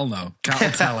 Cat'll know.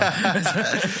 Cat'll tell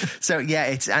her. So yeah,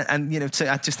 it's and you know,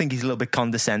 I just think he's a little bit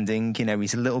condescending. You know,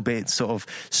 he's a little bit sort of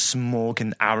smug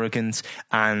and arrogant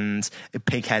and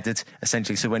pig-headed,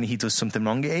 essentially. So when he does something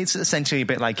wrong, it's essentially a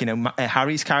bit like, you know,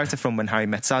 Harry's character from When Harry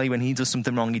Met Sally. When he does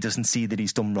something wrong, he doesn't see that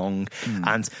he's done wrong.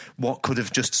 And what could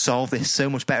have just solved this so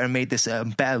much better and made this a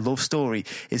better love story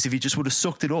is if he just would have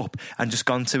sucked it up and just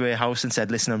gone to her house and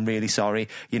said, listen, I'm really sorry,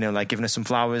 you know, like given her some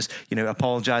flowers, you know,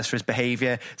 apologized for his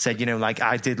behavior, said, you know, like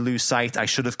I did lose sight, I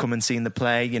should have come and seen the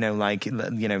play, you know, like,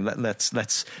 you know, let's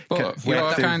well, you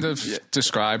are kind of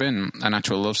describing an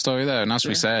actual love story there, and as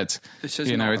we said,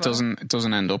 you know, it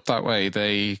doesn't end up that way.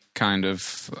 They kind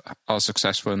of are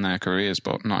successful in their careers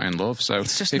but not in love. So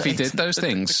if he did those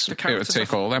things, it would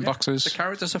tick all them boxes. The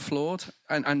characters are flawed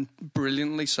and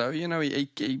brilliantly so. You know, he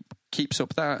keeps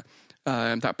up that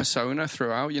persona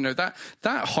throughout. You know, that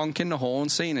honking the horn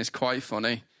scene is quite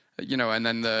funny. You know, and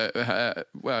then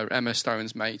Emma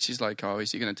Stone's mate, she's like, oh,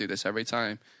 is he going to do this every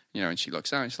time? You know, and she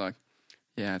looks out and she's like,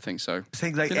 yeah, I think so. I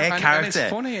think like you know, character. And it's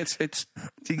funny. It's.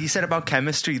 You said about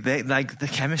chemistry. The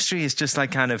chemistry is just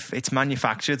like kind of it's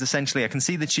manufactured. Essentially, I can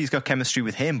see that she's got chemistry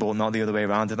with him, but not the other way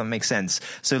around. If that makes sense.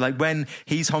 So like when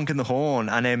he's honking the horn,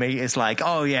 and her mate is like,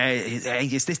 "Oh yeah,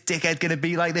 is this dickhead going to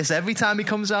be like this every time he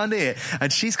comes around here?"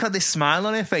 And she's got this smile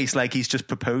on her face, like he's just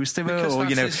proposed to her, Because or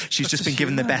you know, that's she's just been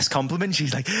given the best compliment.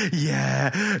 She's like,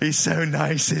 "Yeah, he's so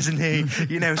nice, isn't he?"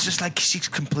 You know, it's just like she's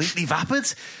completely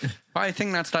vapid. But I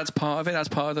think that's part of it. That's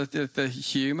part of the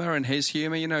humour and his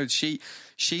humour. You know,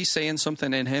 she's seeing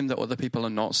something in him that other people are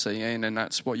not seeing, and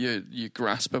that's what you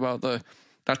grasp about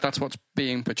that's what's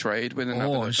being portrayed within that.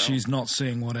 Or she's not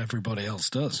seeing what everybody else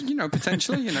does. You know,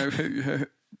 potentially. You know,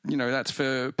 you know, that's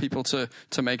for people to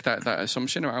make that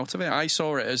assumption out of it. I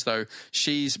saw it as though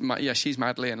she's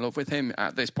madly in love with him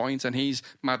at this point, and he's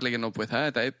madly in love with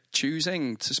her. They're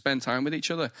choosing to spend time with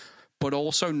each other. But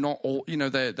also not all, you know,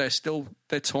 they're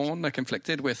torn, they're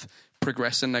conflicted with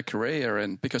progressing their career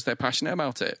and because they're passionate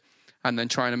about it, and then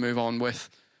trying to move on with,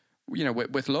 you know,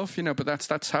 with love, you know. But that's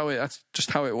just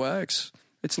how it works.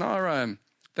 It's not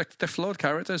they're flawed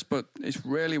characters, but it's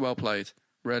really well played,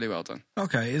 really well done.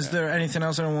 Okay, is there anything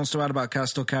else anyone wants to add about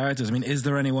cast or characters? I mean, is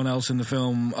there anyone else in the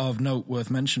film of note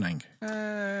worth mentioning?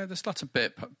 There's lots of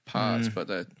bit parts, but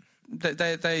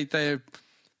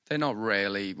they're not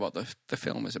really what the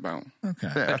film is about.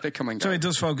 Okay. They're coming So it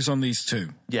does focus on these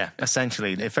two. Yeah,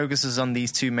 essentially. It focuses on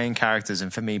these two main characters,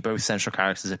 and for me, both central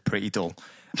characters are pretty dull.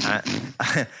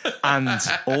 And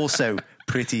also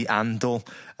pretty dull.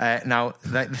 Now,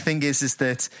 the thing is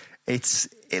that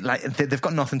they've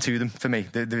got nothing to them for me.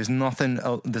 There's nothing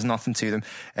to them.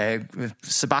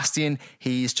 Sebastian,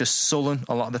 he's just sullen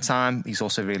a lot of the time. He's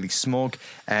also really smug.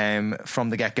 From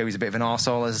the get-go, he's a bit of an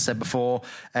arsehole, as I said before.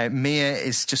 Mia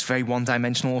is just very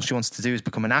one-dimensional. All she wants to do is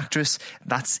become an actress.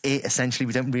 That's it, essentially.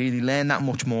 We don't really learn that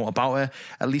much more about her.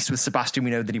 At least with Sebastian,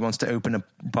 we know that he wants to open a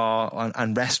bar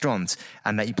and restaurant,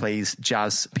 and that he plays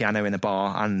jazz piano in a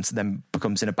bar and then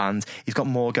becomes in a band. He's got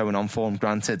more going on for him,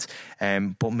 granted.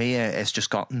 But Mia has just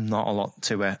got not a lot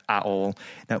to her at all.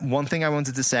 Now, one thing I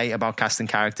wanted to say about casting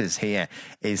characters here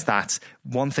is that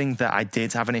one thing that I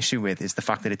did have an issue with is the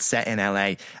fact that it's set in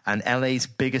LA, and LA's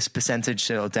biggest percentage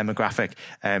or demographic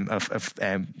of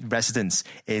residents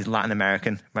is Latin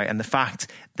American, right? And the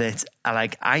fact that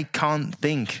I can't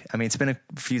think, I mean, it's been a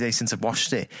few days since I've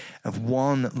watched it, of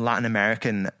one Latin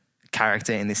American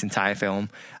character in this entire film.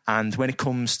 And when it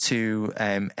comes to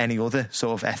any other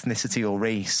sort of ethnicity or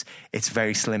race, it's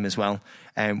very slim as well.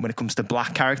 When it comes to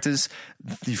black characters,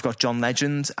 you've got John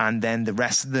Legend, and then the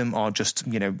rest of them are just,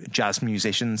 you know, jazz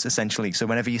musicians, essentially. So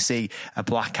whenever you see a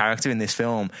black character in this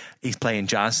film, he's playing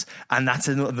jazz. And that's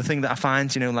another thing that I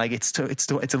find, you know, like it's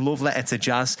a love letter to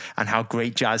jazz and how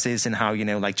great jazz is and how, you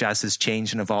know, like jazz has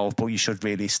changed and evolved, but you should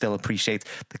really still appreciate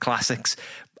the classics.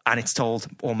 and it's told,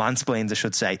 or mansplained, I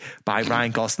should say, by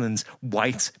Ryan Gosling's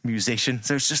white musician.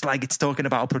 So it's just like it's talking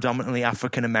about predominantly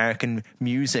African-American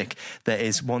music that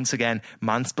is, once again,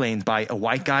 mansplained by a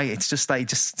white guy. It's just like, it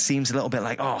just seems a little bit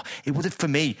like, oh, it would have, for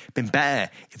me, been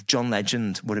better if John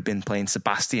Legend would have been playing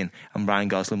Sebastian and Ryan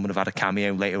Gosling would have had a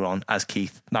cameo later on as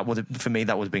Keith. That would have, for me,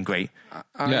 that would have been great.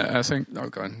 Yeah, I think... Oh,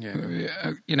 go on,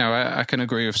 yeah. You know, I can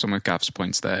agree with some of Gav's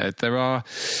points there. There are...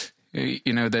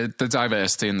 You know, the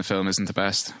diversity in the film isn't the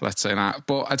best, let's say that.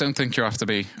 But I don't think you have to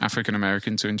be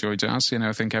African-American to enjoy jazz. You know,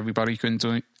 I think everybody can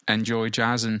enjoy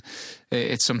jazz, and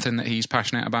it's something that he's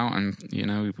passionate about. And, you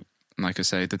know, like I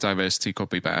say, the diversity could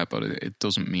be better, but it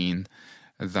doesn't mean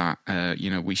that, you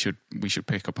know, we should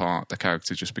pick apart the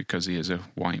character just because he is a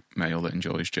white male that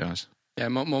enjoys jazz. Yeah,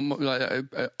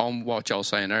 on what Joel's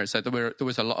saying there, is that there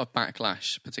was a lot of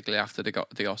backlash, particularly after they got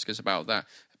the Oscars, about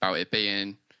it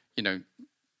being, you know,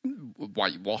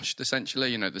 whitewashed, essentially.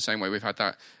 You know, the same way we've had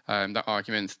that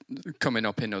argument coming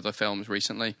up in other films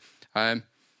recently.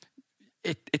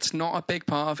 It's not a big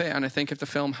part of it, and I think if the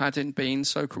film hadn't been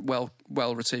so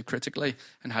well received critically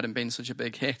and hadn't been such a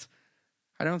big hit,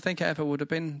 I don't think it ever would have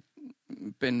been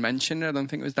mentioned. I don't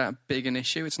think it was that big an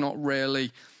issue. It's not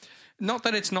really. Not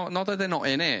that they're not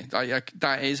in it.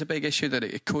 That is a big issue. That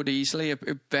it could easily,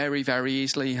 very, very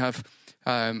easily, have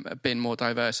been more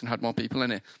diverse and had more people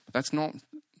in it. But that's not.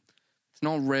 It's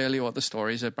not really what the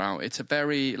story's about. It's a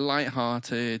very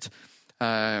light-hearted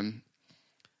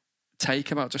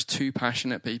take about just two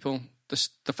passionate people.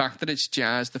 The fact that it's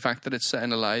jazz, the fact that it's set in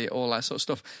LA, all that sort of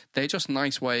stuff. They're just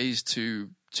nice ways to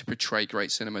portray great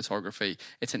cinematography.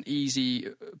 It's an easy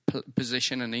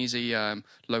position, an easy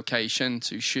location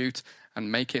to shoot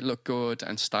and make it look good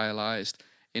and stylized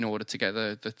in order to get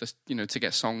to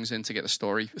get songs in, to get the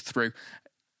story through.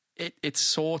 It's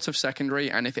sort of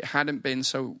secondary, and if it hadn't been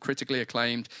so critically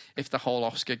acclaimed, if the whole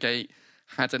Oscar gate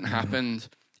hadn't happened,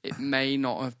 it may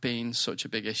not have been such a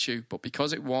big issue. But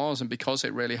because it was, and because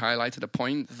it really highlighted a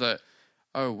point that,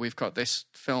 oh, we've got this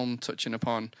film touching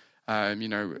upon, you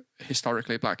know,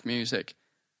 historically black music,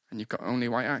 and you've got only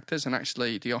white actors, and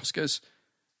actually the Oscars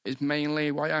is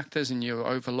mainly white actors, and you're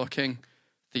overlooking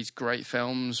these great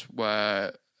films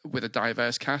where with a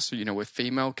diverse cast, you know, with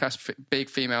female cast, big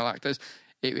female actors.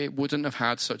 It wouldn't have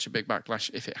had such a big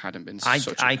backlash if it hadn't been.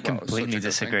 I completely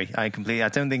disagree. I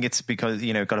don't think it's because,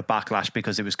 you know, it got a backlash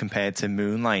because it was compared to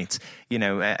Moonlight. You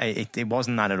know, it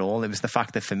wasn't that at all. It was the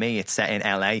fact that for me, it's set in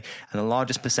LA, and the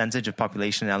largest percentage of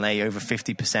population in LA, over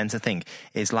 50%, I think,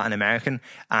 is Latin American.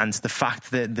 And the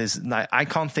fact that there's, like, I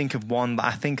can't think of one, but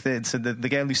I think that the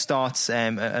girl who starts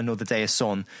Another Day of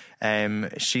Sun.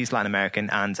 She's Latin American,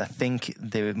 and I think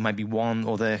there might be one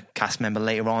other cast member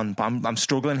later on, but I'm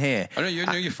struggling here.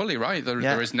 I know you're fully right.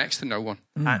 There is next to no one.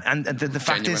 And the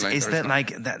fact is that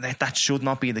like that should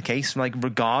not be the case. Like,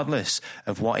 regardless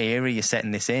of what area you're setting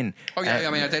this in. Oh yeah,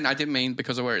 I mean, I didn't mean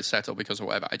because of where it's set or because of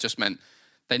whatever. I just meant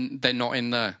they're not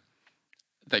in there.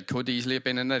 They could easily have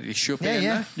been in there. They should be in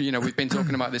there. You know, we've been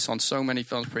talking about this on so many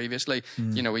films previously.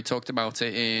 You know, we talked about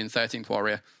it in 13th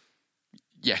Warrior.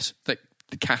 Yes, the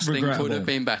casting could have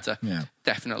been better. Yeah.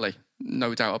 Definitely.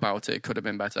 No doubt about it. It could have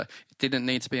been better. It didn't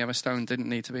need to be Emma Stone. Didn't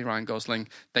need to be Ryan Gosling.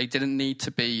 They didn't need to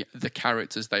be the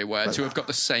characters they were to have got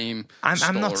the same story.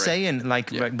 I'm not saying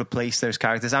replace those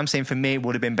characters. I'm saying for me it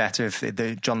would have been better if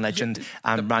the John Legend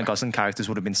and Ryan Gosling characters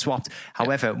would have been swapped.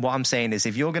 However, what I'm saying is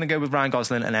if you're going to go with Ryan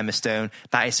Gosling and Emma Stone,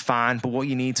 that is fine. But what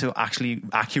you need to actually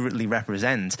accurately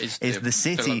represent is the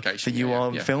city that you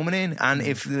are filming in. And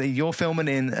if you're filming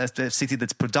in a city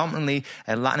that's predominantly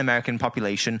a Latin American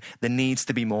population, there needs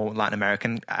to be more Latin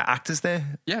American actors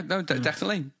there. Yeah, no,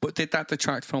 definitely. But did that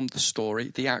detract from the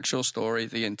story, the actual story,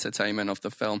 the entertainment of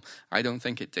the film? I don't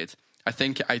think it did. I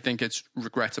think it's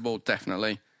regrettable,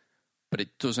 definitely, but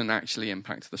it doesn't actually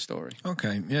impact the story.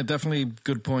 Okay, yeah, definitely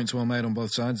good points well made on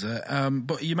both sides there.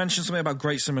 But you mentioned something about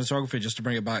great cinematography, just to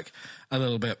bring it back a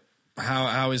little bit.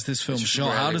 How is this film shot?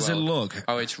 Really how does it look?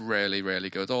 Oh, it's really, really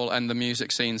good. And the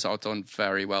music scenes are done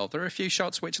very well. There are a few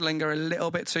shots which linger a little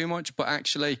bit too much, but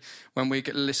actually, when we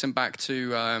listen back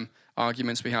to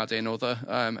arguments we had in other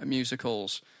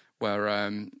musicals, where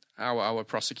our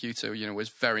prosecutor, you know, was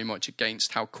very much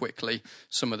against how quickly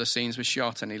some of the scenes were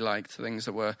shot, and he liked things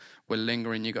that were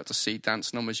lingering. You got to see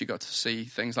dance numbers, you got to see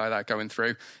things like that going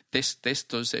through. This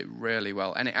does it really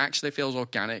well, and it actually feels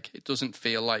organic. It doesn't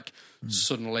feel like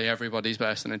suddenly everybody's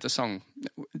bursting into song.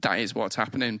 That is what's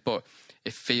happening, but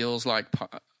it feels like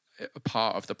a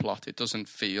part of the plot. It doesn't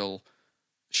feel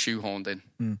shoehorned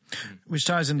in. Which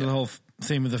ties into the whole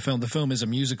theme of the film. The film is a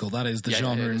musical. That is the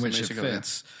genre in which it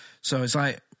fits. So it's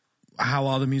like, how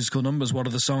are the musical numbers? What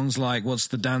are the songs like? What's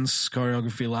the dance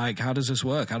choreography like? How does this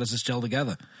work? How does this gel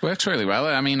together? Works really well.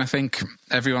 I mean, I think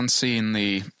everyone's seen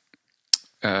the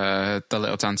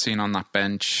little dance scene on that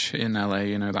bench in LA.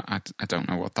 You know, that I don't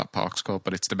know what that park's called,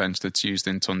 but it's the bench that's used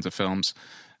in tons of films.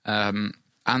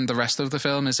 And the rest of the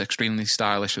film is extremely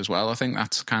stylish as well. I think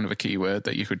that's kind of a key word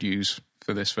that you could use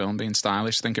for this film, being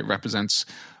stylish. I think it represents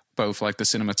both like the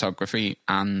cinematography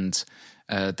and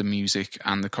the music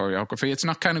and the choreography. It's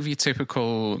not kind of your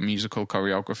typical musical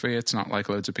choreography. It's not like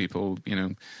loads of people, you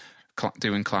know,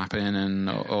 doing clapping and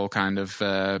all kind of,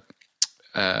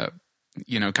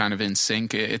 you know, kind of in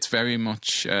sync. It's very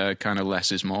much kind of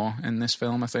less is more in this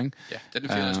film, I think. Yeah, didn't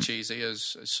feel as cheesy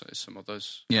as some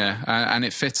others. Yeah, and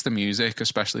it fits the music,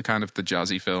 especially kind of the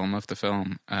jazzy film of the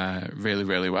film, really,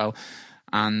 really well.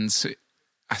 And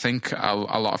I think a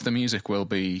lot of the music will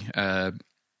be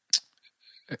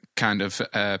kind of,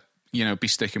 you know, be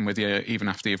sticking with you even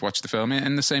after you've watched the film.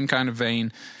 In the same kind of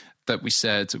vein that we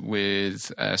said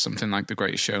with something like The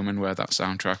Greatest Showman, where that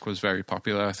soundtrack was very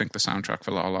popular. I think the soundtrack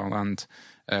for La La Land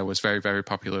was very, very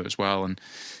popular as well. And,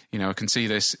 you know, I can see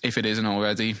this, if it isn't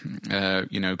already,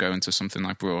 you know, going to something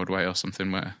like Broadway or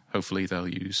something where hopefully they'll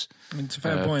use it's a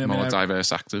fair point. more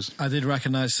diverse actors. I did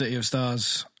recognise City of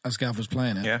Stars as Gav was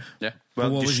playing it. Yeah.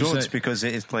 Well, you should, because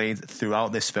it is played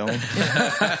throughout this film.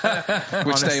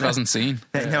 Which Dave hasn't seen.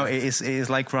 No, it is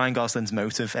like Ryan Gosling's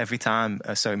motif. Every time,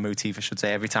 motif, I should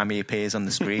say, every time he appears on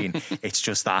the screen, it's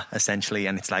just that, essentially.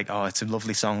 And it's like, oh, it's a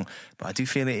lovely song. But I do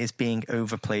feel it is being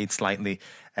overplayed slightly.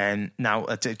 Now,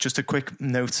 just a quick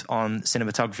note on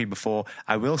cinematography before.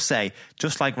 I will say,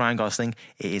 just like Ryan Gosling,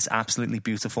 it is absolutely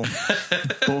beautiful,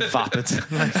 but vapid.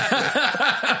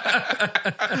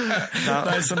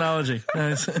 Nice analogy.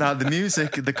 Nice. Now, the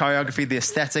music, the choreography, the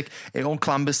aesthetic, it all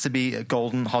clambers to be a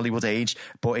golden Hollywood age,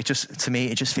 but it just, to me,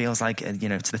 it just feels like, you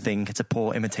know, to the thing, it's a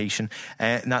poor imitation.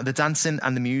 Now, the dancing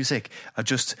and the music are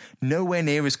just nowhere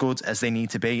near as good as they need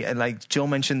to be. Like Jill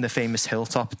mentioned the famous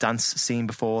Hilltop dance scene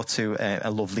before to A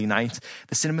Lovely Night.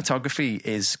 The cinematography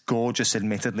is gorgeous,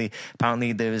 admittedly.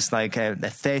 Apparently, there was like a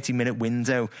 30-minute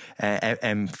window,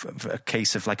 for a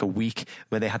case of like a week,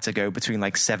 where they had to go between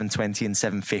like 7:20 and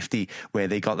 7:50, where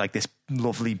they got like this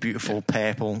lovely, beautiful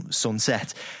purple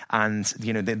sunset. And,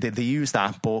 you know, they use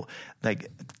that, but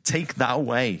like take that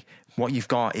away, what you've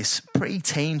got is pretty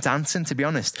tame dancing, to be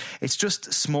honest. It's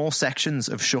just small sections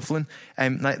of shuffling.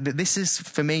 Like this is,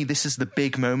 for me, this is the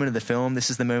big moment of the film. This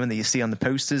is the moment that you see on the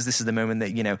posters. This is the moment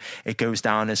that, you know, it goes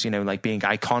down as, you know, like being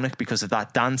iconic because of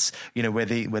that dance, you know, where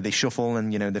they shuffle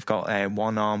and, you know, they've got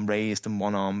one arm raised and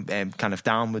one arm kind of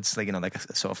downwards, like, you know, like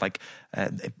a sort of like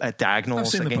a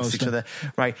diagonals against each other.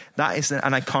 Right. That is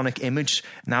an iconic image.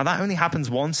 Now, that only happens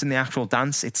once in the actual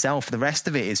dance itself. The rest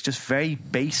of it is just very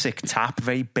basic tap,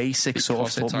 very basic sort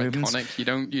of foot movements.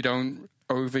 Iconic. You don't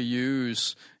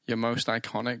overuse your most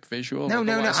iconic visual. No.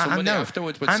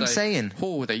 Afterwards would I'm say, saying,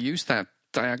 oh, they used that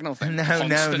diagonal thing. No.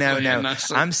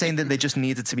 I'm saying that there just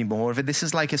needed to be more of it. This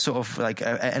is like a sort of like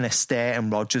an Astaire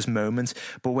and Rogers moment.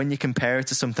 But when you compare it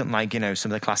to something like, you know,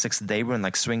 some of the classics that they were in,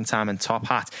 like Swing Time and Top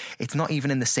Hat, it's not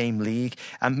even in the same league.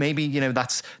 And maybe, you know,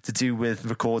 that's to do with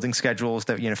recording schedules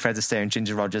that, you know, Fred Astaire and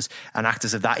Ginger Rogers and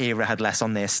actors of that era had less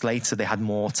on their slate, so they had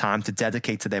more time to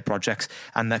dedicate to their projects,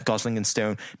 and that Gosling and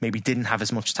Stone maybe didn't have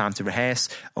as much time to rehearse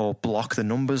or block the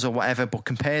numbers or whatever. But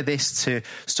compare this to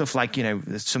stuff like, you know,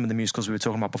 some of the musicals we were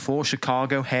talking about before,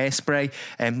 Chicago, Hairspray,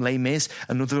 Les Mis,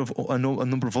 a number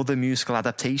of other musical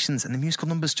adaptations, and the musical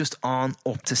numbers just aren't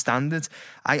up to standard.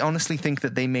 I honestly think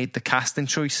that they made the casting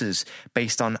choices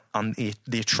based on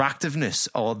the attractiveness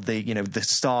or the, you know, the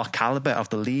star caliber of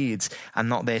the leads and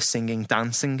not their singing,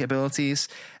 dancing abilities.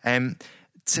 In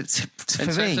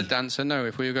terms of dancer, no,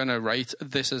 if we were going to rate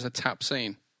this as a tap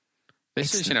scene,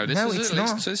 this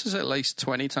is at least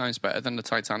 20 times better than the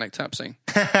Titanic tap scene.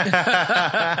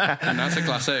 And that's a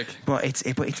classic. But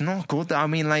it's not good. I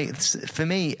mean, like, for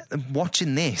me,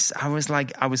 watching this, I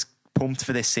was pumped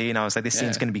for this scene. I was like, this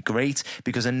scene's going to be great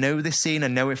because I know this scene. I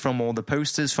know it from all the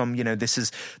posters, from, you know, this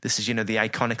is you know, the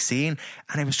iconic scene,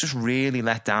 and it was just really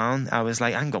let down. I was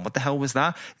like, hang on, what the hell was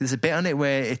that? There's a bit on it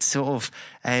where it's sort of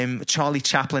Charlie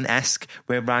Chaplin-esque,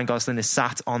 where Ryan Gosling is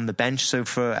sat on the bench. So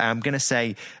for I'm going to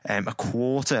say a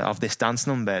quarter of this dance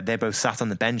number, they're both sat on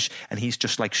the bench and he's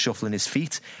just like shuffling his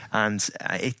feet, and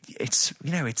it's,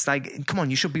 you know, it's like, come on,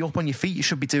 you should be up on your feet, you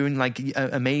should be doing like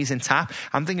amazing tap.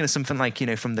 I'm thinking of something like, you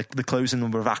know, from the closing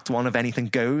number of Act 1 of Anything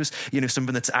Goes, you know,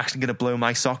 something that's actually going to blow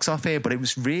my socks off here. But it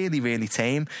was really, really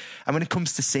tame. And when it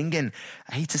comes to singing,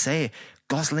 I hate to say it,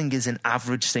 Gosling is an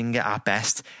average singer at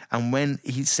best, and when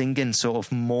he's singing sort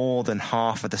of more than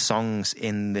half of the songs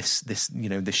in this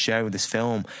show, this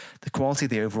film, the quality of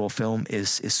the overall film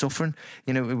is suffering.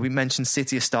 You know, we mentioned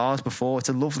City of Stars before. It's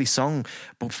a lovely song,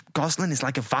 but Gosling is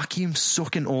like a vacuum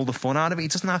sucking all the fun out of it.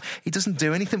 He doesn't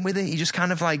do anything with it. He just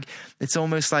kind of like, it's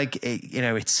almost like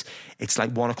it's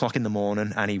like 1 o'clock in the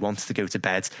morning and he wants to go to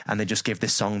bed, and they just give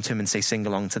this song to him and say sing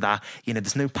along to that. You know,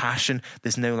 there's no passion,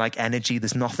 there's no like energy,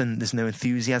 there's nothing, there's no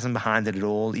enthusiasm behind it at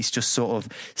all. He's just sort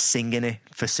of singing it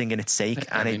for singing its sake.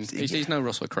 And he's no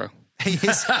Russell Crowe. He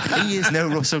is no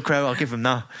Russell Crowe, I'll give him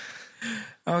that.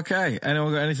 Okay,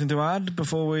 anyone got anything to add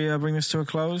before we bring this to a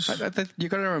close? You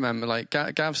got to remember, like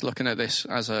Gav's looking at this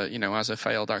as a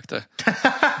failed actor.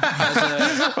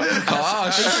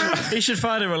 He should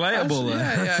find it relatable.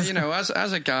 Yeah. You know,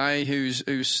 as a guy who's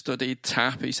studied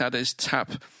tap, he's had his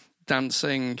tap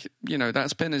dancing. You know,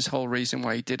 that's been his whole reason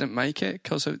why he didn't make it,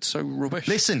 because it's so rubbish.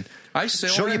 Listen,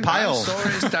 shut your pile. I saw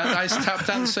his tap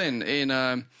dancing in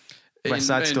West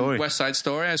Side Story. West Side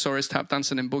Story. I saw his tap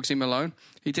dancing in Bugsy Malone.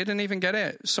 He didn't even get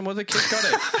it. Some other kid got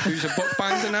it, who's a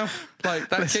bookbinder now. Like,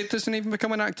 that kid doesn't even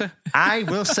become an actor. I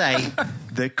will say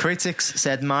the critics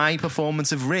said my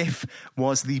performance of Riff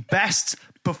was the best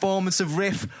performance of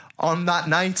Riff on that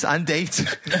night and date. In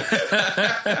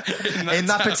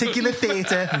that particular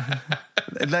theatre.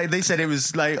 Like, they said it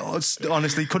was like,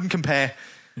 honestly, couldn't compare.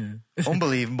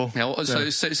 Unbelievable. Yeah, so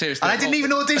seriously, and I didn't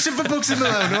even audition for Bugsy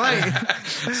Malone, right?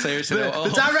 Seriously, the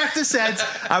director said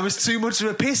I was too much of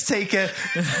a piss taker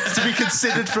to be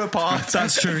considered for a part.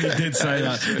 That's true, he did say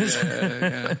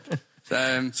that.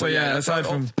 Yeah. Aside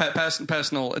from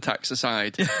personal attacks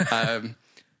aside,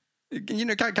 you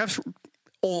know, Gav's,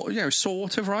 or you know,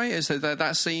 sort of right, is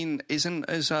that scene isn't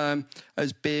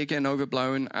as big and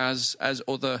overblown as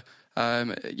other.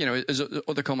 You know, as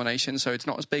other culminations, so it's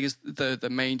not as big as the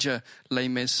major Les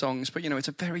Mis songs, but you know, it's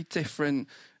a very different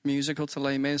musical to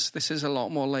Les Mis. This is a lot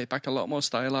more laid back, a lot more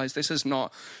stylized. This is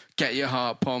not get your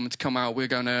heart pumped, come out, we're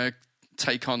gonna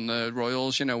take on the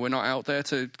royals. You know, we're not out there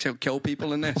to kill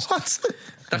people in this. What?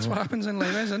 That's what happens in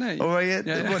Les Mis, isn't it? Oh, yeah.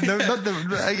 Well, no, not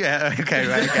the... Yeah, okay,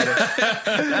 right, I get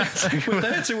it. We're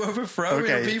there to overthrow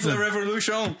Vive la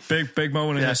Revolution. Big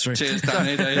moment in history. Cheers,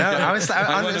 Danny.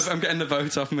 I'm getting the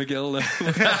vote off McGill.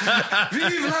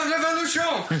 Vive la Revolution!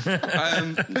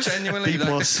 Genuinely,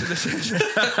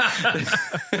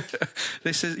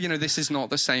 this is not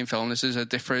the same film. This is a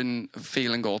different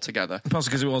feeling altogether.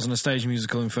 Possibly because it wasn't a stage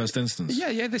musical in first instance.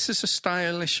 Yeah, this is a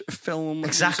stylish film.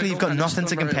 Exactly, you've got nothing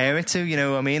to compare it to, you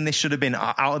know. I mean, this should have been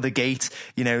out of the gate.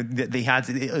 You know, they had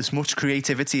as much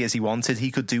creativity as he wanted. He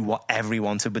could do whatever he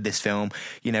wanted with this film.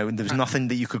 You know, there was nothing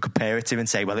that you could compare it to and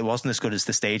say, well, it wasn't as good as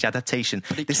the stage adaptation.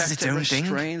 This is its own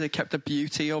thing. They kept the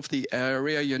beauty of the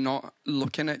area. You're not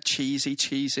looking at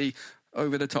cheesy,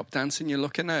 over the top dancing. You're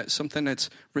looking at something that's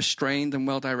restrained and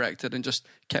well directed and just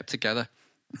kept together.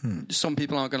 Some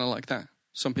people aren't going to like that.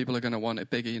 Some people are going to want it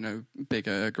bigger, you know,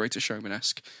 bigger, Greater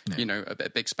Showman-esque, you know, a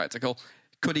big spectacle.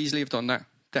 Could easily have done that,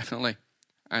 definitely,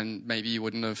 and maybe you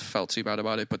wouldn't have felt too bad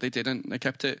about it, but they didn't. They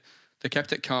kept it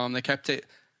calm. They kept it,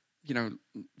 you know,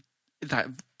 that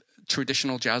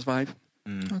traditional jazz vibe.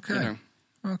 Okay. You know.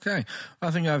 Okay, I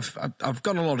think I've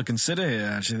got a lot to consider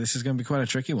here. Actually, this is going to be quite a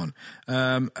tricky one.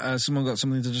 Someone got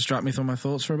something to distract me from my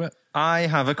thoughts for a bit? I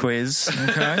have a quiz.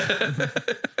 Okay.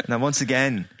 Now, once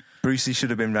again, Brucey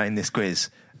should have been writing this quiz,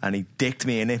 and he dicked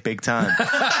me in it big time.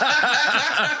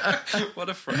 What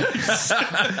a phrase.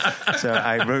 So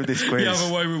I wrote this quiz. You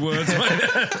have a way with words,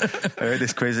 mate. I wrote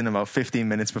this quiz in about 15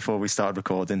 minutes before we started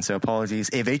recording, so apologies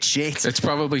if it's shit. It's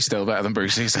probably still better than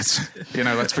Brucey's.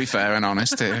 Let's be fair and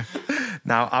honest here.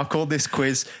 Now, I've called this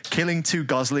quiz Killing Two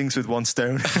Goslings with One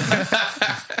Stone.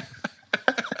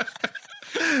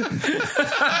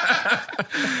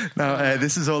 Now,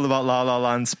 this is all about La La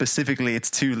Land. Specifically,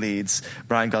 it's two leads,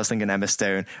 Ryan Gosling and Emma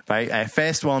Stone. Right,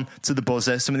 first one to the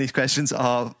buzzer. Some of these questions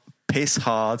are piss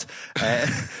hard.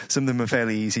 Some of them are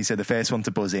fairly easy, so the first one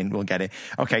to buzz in, we'll get it.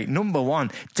 Okay, number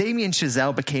one. Damien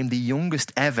Chazelle became the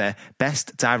youngest ever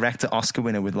Best Director Oscar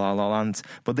winner with La La Land.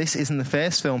 But this isn't the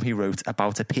first film he wrote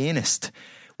about a pianist.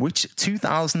 Which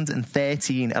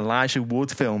 2013 Elijah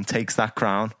Wood film takes that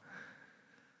crown?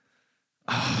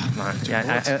 Oh, man.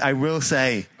 Yeah, I will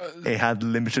say it had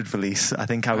limited release. I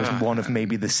think I was one of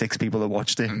maybe the 6 people that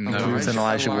watched it. No, it was an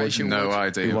Elijah Wood. No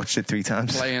idea. We watched it 3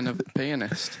 times. Playing a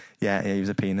pianist. Yeah, he was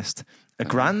a pianist. A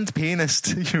grand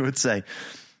pianist, you would say.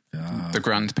 The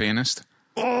grand pianist.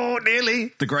 Oh,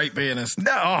 nearly. The great pianist.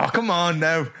 No, come on,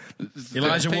 no.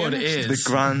 Elijah Wood is the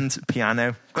grand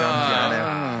piano.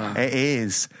 Piano. It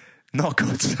is. Not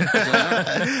good.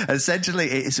 Essentially,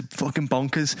 it's fucking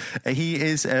bonkers. He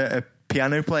is a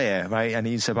piano player, right? And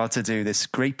he's about to do this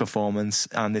great performance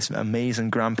on this amazing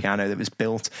grand piano that was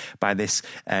built by this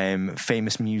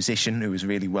famous musician who was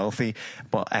really wealthy.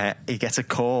 But he gets a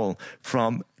call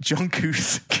from John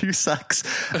Cusack's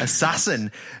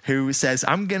assassin who says,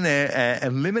 I'm going to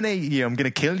eliminate you, I'm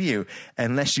going to kill you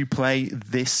unless you play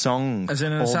this song. As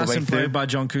in an all the way assassin through. played by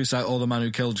John Cusack or the man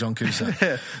who killed John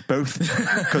Cusack? Both,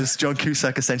 because John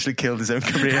Cusack essentially killed his own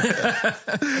career.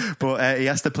 But he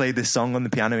has to play this song on the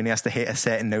piano, and he has to hit a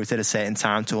certain note at a certain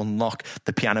time to unlock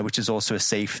the piano, which is also a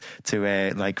safe to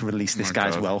release this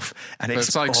guy's God. wealth. And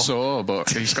It's like Saw, but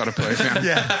he's got to play piano.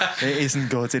 yeah, it isn't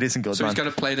good. It isn't good, So man. he's got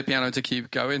to play the piano to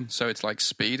keep going. So it's like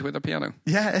speed with a piano.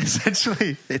 Yeah,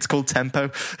 essentially, it's called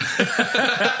tempo.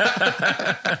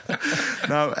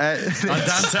 No,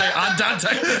 Andante.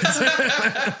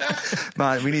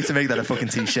 man, we need to make that a fucking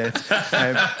t-shirt.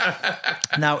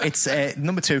 Now, it's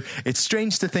number 2. It's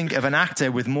strange to think of an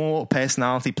actor with more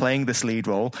personality playing this lead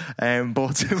role,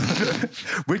 but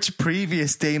which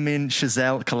previous Damien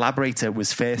Chazelle collaborator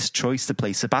was first choice to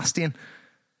play Sebastian?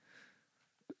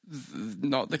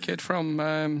 Not the kid from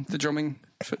the drumming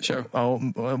show.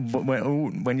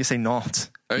 When you say not,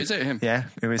 Oh, is it him? yeah,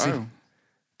 who is he? Oh,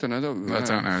 don't know. I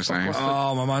don't know his name.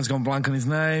 Oh, my mind's gone blank on his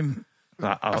name.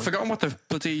 I've forgotten what the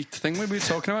bloody thing we were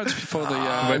talking about just before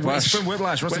the It's from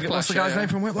Whiplash. What's the Whiplash, guy's yeah. name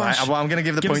from Right, Whiplash? well, I'm going to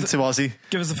give the Give us point the- to Ozzy.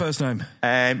 Give us the first name.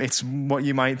 It's what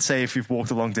you might say if you've walked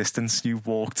a long distance. You've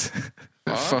walked.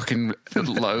 Fucking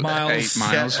low. Miles. 8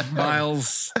 miles. Yeah.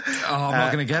 Miles. Oh, I'm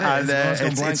not going to get it. And, Mine's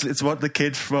gone blank. it's what the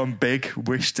kid from Big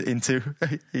wished into.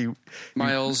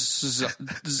 Miles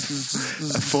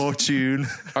Fortune.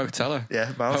 Oh, Teller.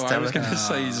 Yeah, Miles I Teller. was going to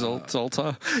say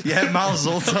Zoltar. Yeah, Miles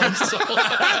Zoltan.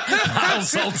 Miles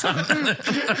Sultan.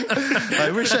 I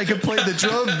wish I could play the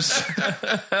drums.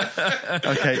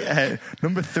 Okay,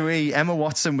 number 3. Emma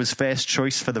Watson was first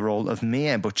choice for the role of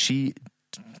Mia, but she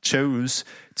chose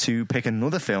to pick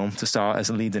another film to star as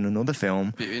a lead in another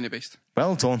film. Beauty and the Beast.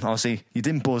 Well done, Ozzy. You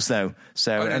didn't buzz though.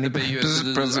 So Oh, no, the anybody- Beauty and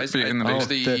the Beast.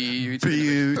 the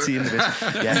Beauty and the Beast.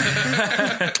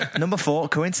 Yeah. Number 4,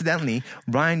 coincidentally,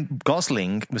 Ryan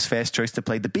Gosling was first choice to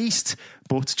play the Beast,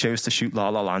 but chose to shoot La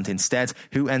La Land instead.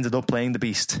 Who ended up playing the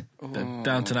Beast? The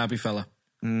Downton Abbey fella.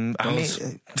 I mean, Buzz.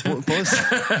 Buzz.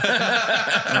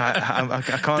 I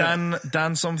can't.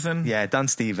 Dan something. Yeah, Dan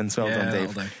Stevens. Well Yeah, done, Dave.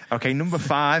 well done. Okay, number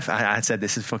 5. I said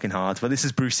this is fucking hard, but this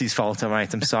is Brucey's fault, all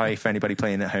right? I'm sorry for anybody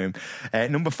playing at home.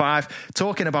 Number 5,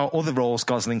 talking about other roles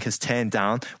Gosling has turned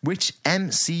down, which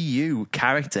MCU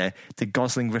character did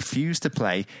Gosling refuse to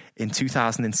play in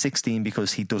 2016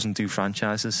 because he doesn't do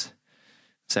franchises?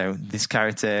 So this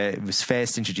character was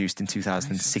first introduced in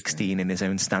 2016 in his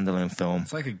own standalone film.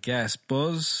 It's like a guess.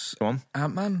 Buzz. Go on.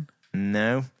 Ant-Man.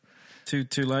 No. Too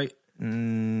late.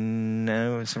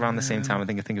 No, it's around the same time. I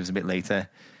think it was a bit later.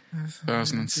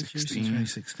 2016.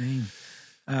 2016.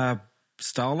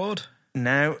 Star-Lord.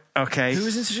 No, okay. Who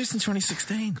was introduced in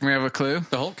 2016? Can we have a clue?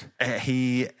 The Hulk.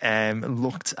 He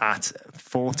looked at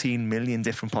 14 million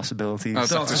different possibilities. Oh,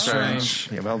 Doctor Doctor Strange.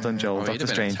 Yeah, well done, Joel. Oh, he'd Doctor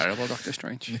have been a Strange. terrible Doctor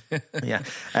Strange. Yeah.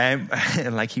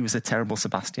 Like he was a terrible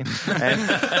Sebastian.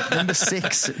 Number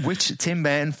 6. Which Tim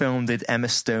Burton film did Emma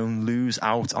Stone lose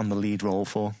out on the lead role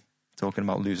for? Talking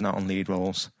about losing out on lead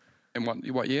roles. In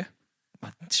what year?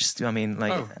 Just, I mean,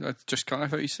 like, Oh, I just can't. I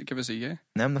thought you said give us a year.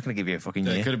 no, I'm not going to give you a fucking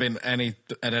It year. could have been at any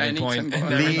Any point Tim in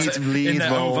Burton. their, Lead in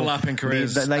their role. overlapping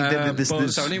careers. Lead- like Buzz,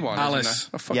 There's only one. Alice.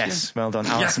 Isn't there? Oh, fuck Yes, well done,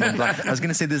 Alison Black. I was going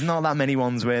to say there's not that many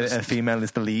ones where a female is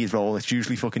the lead role. It's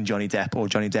usually fucking Johnny Depp or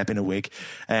Johnny Depp in a wig.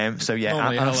 So yeah,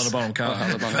 Normally Alice- Helena Bonham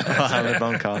Carter. Helena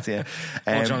Bonham Carter,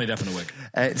 yeah. Or Johnny Depp in a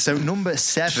wig. So number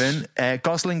 7,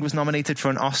 Gosling was nominated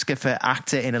for an Oscar for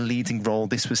actor in a leading role.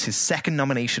 This was his second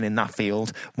nomination in that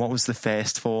field. What was the first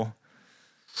for?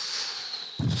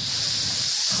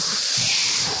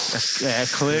 A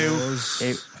clue.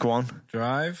 Go on.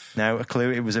 Drive. No, a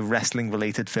clue. It was a wrestling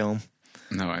related film.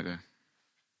 No idea.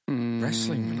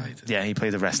 Wrestling related. Yeah, he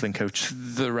played a wrestling coach.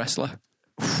 The Wrestler.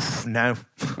 No,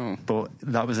 but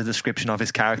that was a description of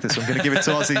his character, so I'm going to give it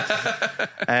to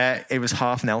Ozzy. It was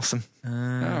Half Nelson.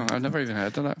 Oh, I've never even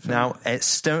heard of that film. Now,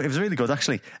 Stone, it was really good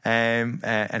actually,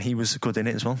 and he was good in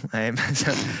it as well.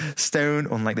 So Stone,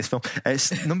 unlike this film,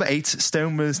 number 8,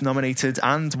 Stone was nominated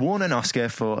and won an Oscar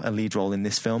for a lead role in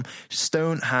this film.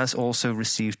 Stone has also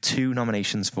received 2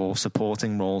 nominations for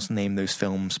supporting roles. Name those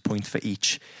films, point for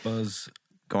each. Buzz.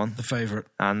 Go on. The favourite.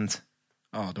 And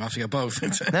Oh, do I have to get both?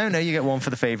 no, you get 1 for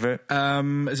the favourite.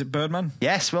 Is it Birdman?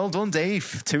 Yes, well done,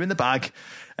 Dave. 2 in the bag.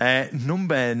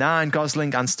 Number 9,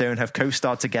 Gosling and Stone have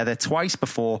co-starred together twice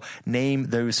before. Name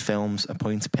those films, a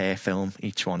point per film,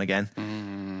 each one again.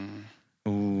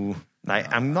 Ooh, Like,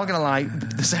 I'm not gonna lie,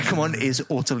 the second one is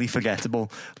utterly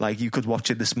forgettable. Like, you could watch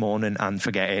it this morning and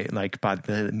forget it. Like, by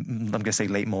the, I'm gonna say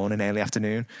late morning, early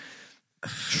afternoon.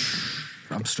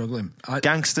 I'm struggling.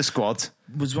 Gangster Squad.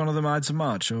 Was one of them Ides of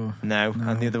March? Or No,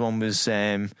 and the other one was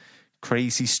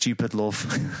Crazy Stupid Love.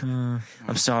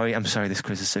 I'm sorry, this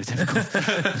quiz is so difficult.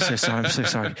 I'm so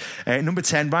sorry. Number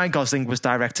 10, Ryan Gosling was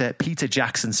director Peter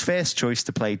Jackson's first choice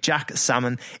to play Jack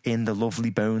Salmon in the Lovely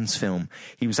Bones film.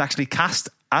 He was actually cast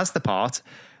as the part,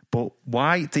 but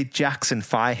why did Jackson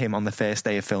fire him on the first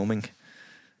day of filming?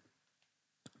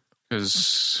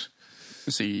 Because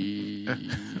was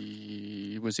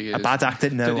he a bad actor?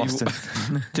 No, Austin.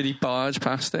 Did he barge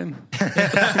past him?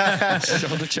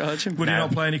 Shoulder charge him? Would he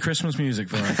not play any Christmas music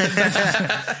for him?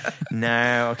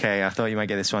 No, okay, I thought you might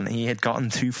get this one. He had gotten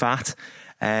too fat.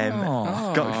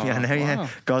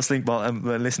 Gosling,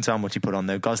 listen to how much he put on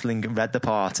though. Gosling read the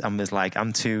part and was like,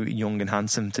 I'm too young and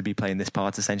handsome to be playing this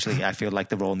part. Essentially, I feel like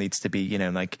the role needs to be,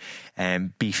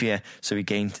 beefier. So he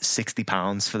gained 60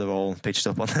 pounds for the role, pitched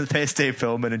up on the first day of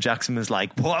filming, and Jackson was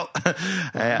like, what?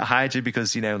 I hired you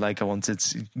because, I wanted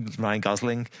Ryan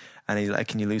Gosling. And he's like,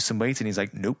 can you lose some weight? And he's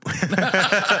like, nope.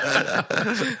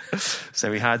 So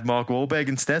we had Mark Wahlberg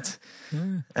instead.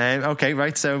 Okay,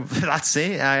 right. So that's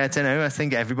it. I don't know. I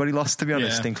think everybody lost, to be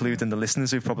honest, including the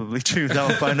listeners who've probably tuned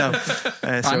out by now.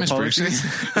 I miss Brucey.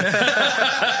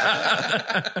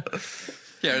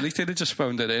 Yeah, at least they'd have just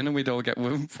phoned it in and we'd all get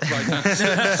right now.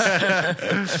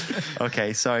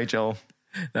 Okay, sorry, Joel.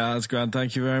 No, that's grand.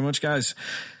 Thank you very much, guys.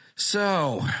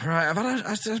 So, right,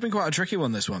 it's been quite a tricky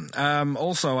one, this one.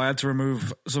 Also, I had to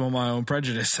remove some of my own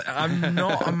prejudice. I'm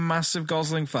not a massive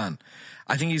Gosling fan.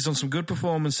 I think he's done some good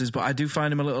performances, but I do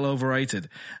find him a little overrated.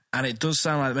 And it does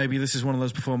sound like maybe this is one of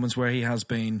those performances where he has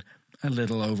been a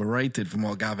little overrated from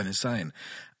what Gavin is saying.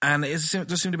 And it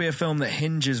does seem to be a film that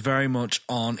hinges very much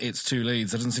on its two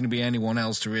leads. There doesn't seem to be anyone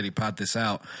else to really pad this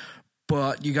out.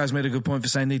 But you guys made a good point for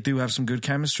saying they do have some good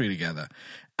chemistry together.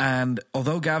 And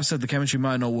although Gav said the chemistry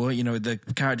might not work, the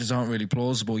characters aren't really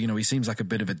plausible. He seems like a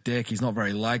bit of a dick. He's not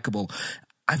very likable.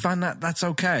 I find that's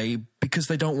okay because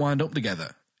they don't wind up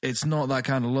together. It's not that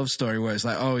kind of love story where it's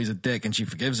like, oh, he's a dick and she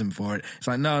forgives him for it. It's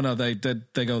like, no, they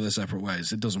go their separate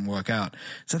ways. It doesn't work out.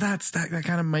 So that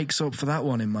kind of makes up for that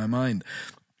one in my mind.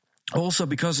 Also,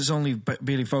 because it's only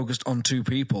really focused on two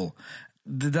people,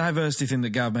 the diversity thing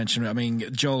that Gav mentioned, I mean,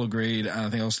 Joel agreed, and I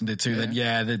think Austin did too,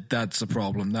 that's a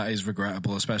problem. That is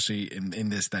regrettable, especially in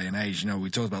this day and age. We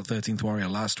talked about 13th Warrior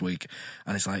last week,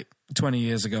 and it's like 20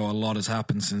 years ago, a lot has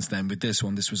happened since then. With this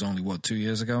one, this was only, 2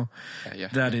 years ago?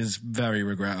 That is very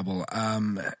regrettable.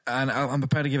 And I'm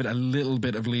prepared to give it a little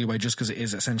bit of leeway just because it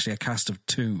is essentially a cast of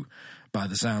two by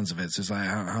the sounds of it. So it's like,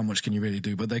 how much can you really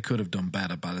do? But they could have done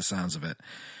better by the sounds of it.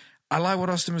 I like what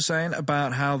Austin was saying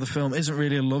about how the film isn't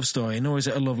really a love story, nor is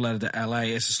it a love letter to LA.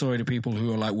 It's a story to people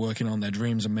who are like working on their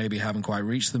dreams and maybe haven't quite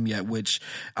reached them yet, which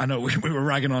I know we were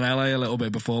ragging on LA a little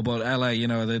bit before, but LA,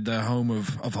 the home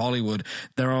of Hollywood,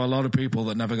 there are a lot of people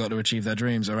that never got to achieve their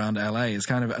dreams around LA. It's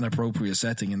kind of an appropriate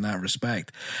setting in that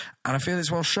respect. And I feel it's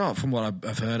well shot from what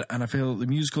I've heard, and I feel the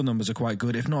musical numbers are quite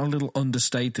good, if not a little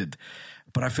understated.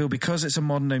 But I feel because it's a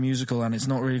modern day musical and it's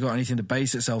not really got anything to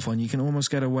base itself on, you can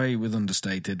almost get away with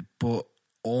understated, but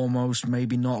almost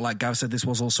maybe not. Like Gav said, this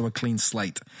was also a clean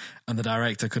slate and the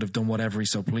director could have done whatever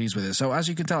he's so pleased with it. So as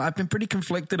you can tell, I've been pretty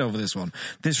conflicted over this one.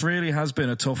 This really has been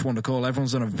a tough one to call.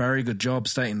 Everyone's done a very good job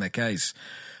stating their case.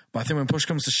 But I think when push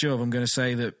comes to shove, I'm going to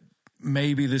say that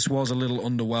maybe this was a little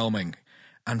underwhelming.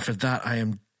 And for that, I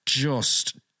am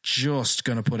just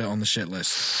going to put it on the shit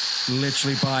list.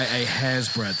 Literally by a hair's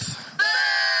breadth.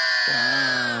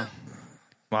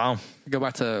 Wow. Go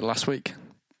back to last week.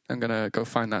 I'm going to go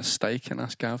find that steak and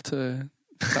ask Gav to...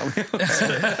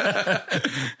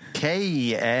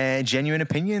 Okay, genuine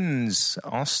opinions.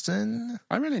 Austin?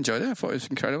 I really enjoyed it. I thought it was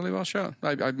incredibly well shot.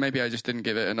 Maybe I just didn't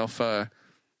give it enough...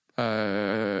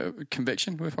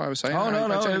 conviction with what I was saying. Oh, no,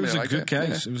 it was a good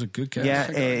case. It was a good case. Yeah,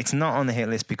 it's not on the hit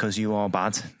list because you are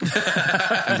bad. You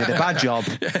did a bad job.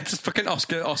 Yeah, it's fucking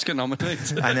Oscar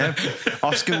nominated. I know.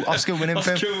 Oscar winning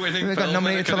film. We got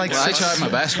nominated for like I tried my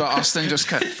best, but Austin just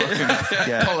kept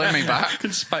fucking pulling me back.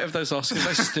 In spite of those Oscars,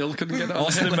 I still couldn't get it on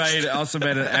Austin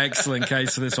made an excellent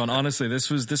case for this one. Honestly, this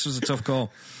was a tough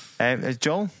call.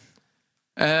 Joel?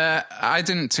 I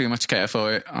didn't too much care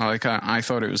for it. I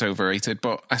thought it was overrated,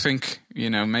 but I think,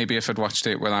 maybe if I'd watched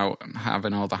it without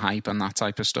having all the hype and that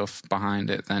type of stuff behind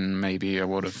it, then maybe I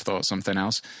would have thought something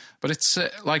else. But it's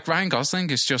like Ryan Gosling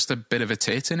is just a bit of a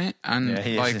tit in it, and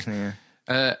he is, isn't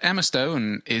he? Emma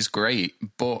Stone is great,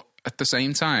 but at the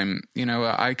same time,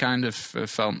 I kind of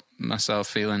felt myself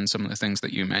feeling some of the things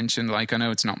that you mentioned. Like, I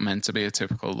know it's not meant to be a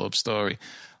typical love story,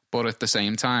 but at the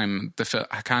same time,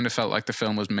 I kind of felt like the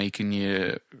film was making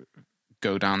you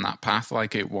go down that path,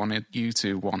 like it wanted you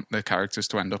to want the characters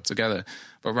to end up together.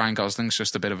 But Ryan Gosling's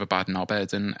just a bit of a bad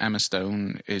knobhead, and Emma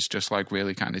Stone is just like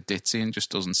really kind of ditzy and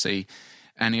just doesn't see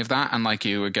any of that. And like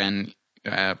you, again,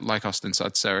 like Austin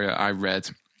said, Sarah, I read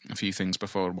a few things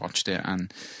before I watched it,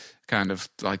 and kind of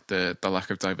like the lack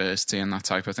of diversity and that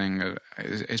type of thing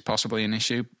is possibly an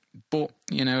issue. But,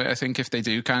 you know, I think if they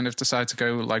do kind of decide to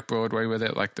go like Broadway with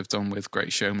it, like they've done with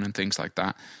Great Showman and things like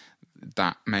that,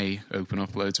 that may open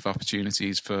up loads of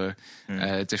opportunities for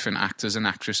different actors and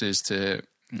actresses to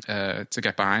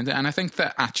get behind it. And I think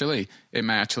that actually it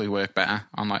may actually work better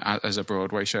on like as a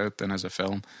Broadway show than as a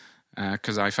film.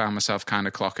 Because I found myself kind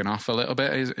of clocking off a little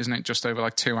bit. Isn't it just over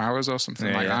like 2 hours or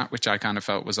something that? Which I kind of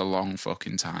felt was a long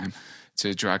fucking time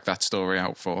to drag that story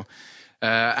out for.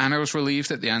 And I was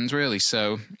relieved at the end, really.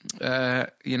 So,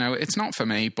 you know, it's not for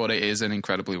me, but it is an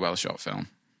incredibly well shot film.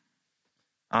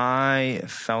 I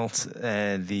felt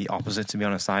the opposite, to be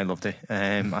honest. I loved it.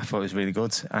 I thought it was really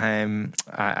good.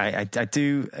 I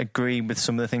do agree with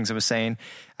some of the things I was saying.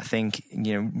 I think,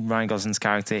 you know, Ryan Gosling's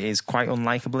character is quite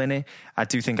unlikable in it. I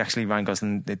do think actually Ryan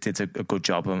Gosling did a good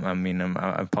job. I mean,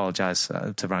 I apologise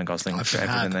to Ryan Gosling for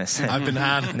everything this. I've been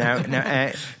had. Now,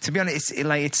 to be honest,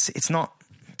 it's not.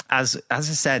 As I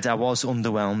said, I was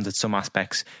underwhelmed at some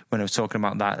aspects when I was talking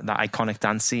about that iconic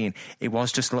dance scene. It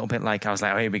was just a little bit like, I was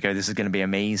like, oh, here we go, this is going to be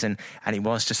amazing. And it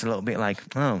was just a little bit like,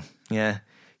 oh, yeah.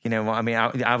 You know what I mean?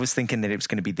 I was thinking that it was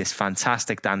going to be this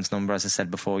fantastic dance number, as I said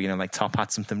before, you know, like Top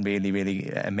Hat, something really, really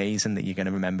amazing that you're going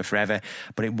to remember forever.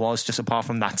 But it was just, apart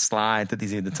from that slide that they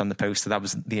did that's on the poster, that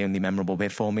was the only memorable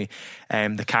bit for me.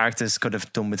 The characters could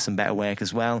have done with some better work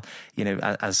as well. You know,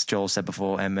 as Joel said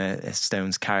before, Emma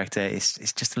Stone's character is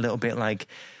just a little bit like,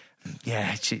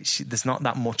 yeah, she, there's not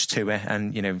that much to her.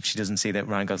 And, you know, she doesn't see that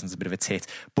Ryan Gosling's a bit of a tit.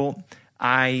 But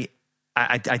I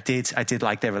did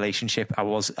like their relationship. I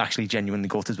was actually genuinely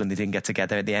gutted when they didn't get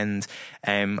together at the end.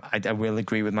 I will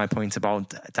agree with my point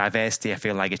about diversity. I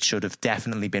feel like it should have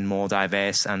definitely been more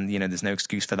diverse, and you know, there's no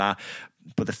excuse for that.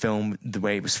 But the film, the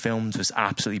way it was filmed, was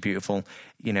absolutely beautiful.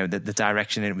 You know, the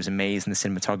direction in it was amazing. The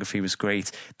cinematography was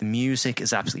great. The music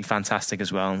is absolutely fantastic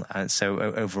as well. And so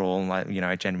overall, like, you know,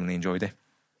 I genuinely enjoyed it.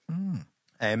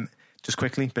 Just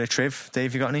quickly, bit of triv.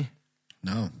 Dave, you got any?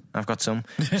 No. I've got some.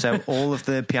 So all of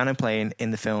the piano playing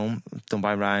in the film done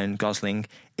by Ryan Gosling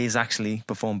is actually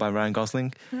performed by Ryan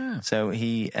Gosling. Yeah. So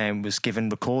he was given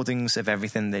recordings of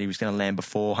everything that he was going to learn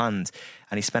beforehand,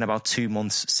 and he spent about 2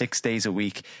 months, 6 days a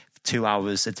week, 2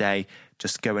 hours a day,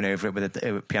 just going over it with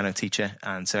a piano teacher.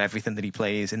 And so everything that he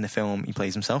plays in the film, he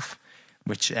plays himself,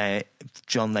 which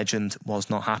John Legend was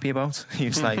not happy about. He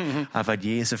was like, I've had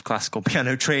years of classical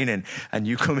piano training and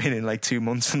you come in like 2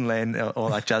 months and learn all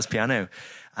that jazz piano.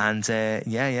 And I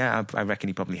reckon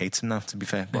he probably hates him now, to be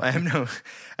fair. But no.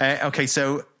 Okay,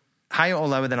 so higher or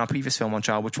lower than our previous film on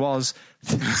trial, which was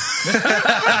the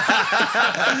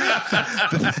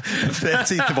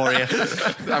 13th Warrior.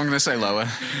 I'm going to say lower.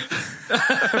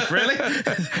 Really?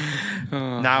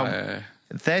 Now...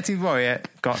 13th Warrior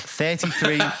got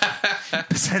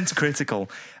 33% critical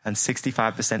and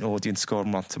 65% audience score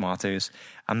on Rotten Tomatoes.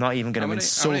 I'm not even going to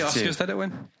insult you. How many Oscars did it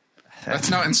win? Let's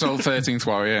not insult 13th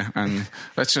Warrior, and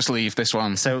let's just leave this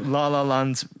one. So La La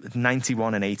Land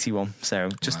 91 and 81, so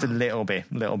just a little bit.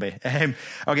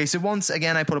 Okay, so once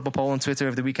again I put up a poll on Twitter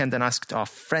over the weekend and asked our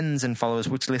friends and followers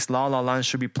which list La La Land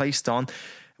should be placed on.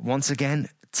 Once again,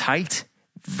 tight,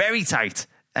 very tight.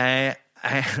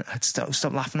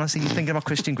 Stop laughing. I see you thinking about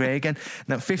Christian Grey again.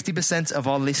 Now, 50% of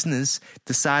our listeners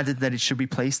decided that it should be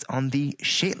placed on the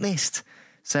shit list.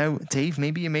 So, Dave,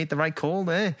 maybe you made the right call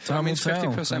there. So that means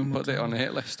 50% put it on the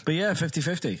hit list. But yeah,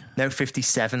 50-50. No,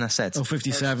 57, I said. Oh,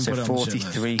 57. So put it on the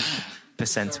shit list.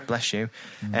 43%. Bless you.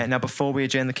 Now, before we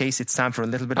adjourn the case, it's time for a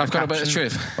little bit of I've got a bit of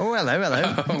triv. Oh,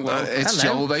 hello. It's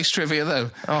Joel-based trivia, though.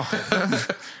 Oh.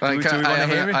 Like, Do we want to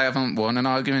hear it? I haven't won an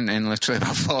argument in literally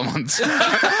about 4 months.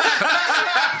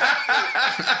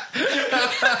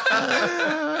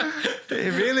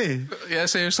 Really? Yeah,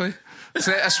 seriously.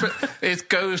 So it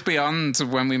goes beyond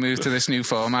when we move to this new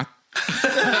format.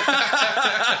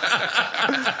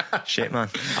 Shit, man.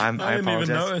 I didn't apologise.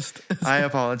 even noticed. I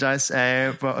apologise.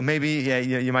 But maybe,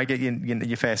 you might get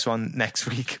your first one next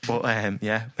week. But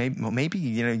maybe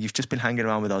you've just been hanging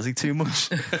around with Ozzy too much.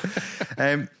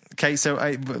 Okay, so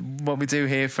what we do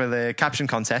here for the caption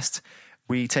contest,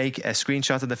 we take a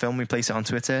screenshot of the film, we place it on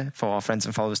Twitter for our friends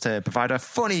and followers to provide a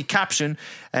funny caption.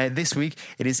 This week,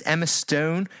 it is Emma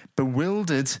Stone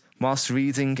bewildered whilst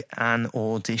reading an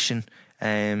audition.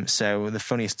 So the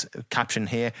funniest caption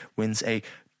here wins a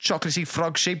chocolatey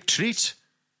frog-shaped treat.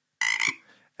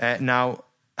 Now,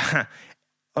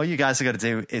 all you guys are going to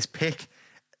do is pick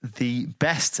the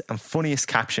best and funniest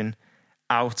caption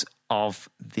out of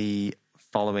the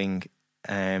following.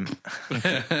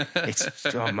 It's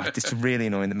really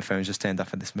annoying that my phone's just turned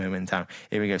off at this moment in time.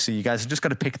 Here we go. So you guys have just got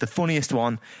to pick the funniest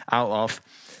one out of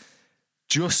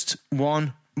Just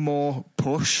One More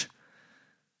Push.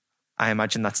 I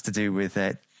imagine that's to do with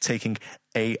taking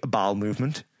a bowel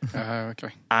movement.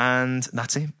 Okay. And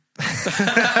that's it.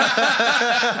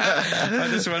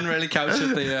 This one really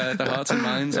captured the hearts and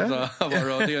minds of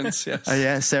our audience. Yes.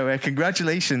 Yeah. So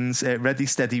congratulations, Ready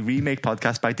Steady Remake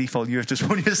Podcast. By default, you have just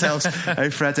won yourselves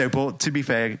Fredo. But to be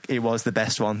fair, it was the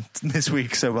best one this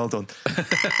week. So well done.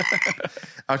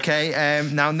 Okay.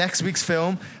 Now next week's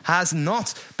film has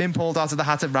not been pulled out of the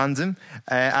hat at random,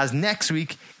 as next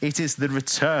week it is the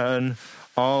return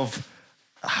of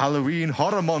Halloween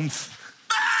Horror Month.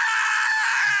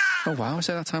 Oh wow, is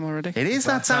it that time already? It is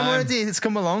that time already. It's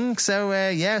come along. So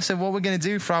so what we're going to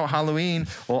do throughout Halloween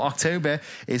or October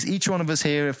is each one of us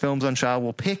here at Films on Trial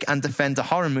will pick and defend a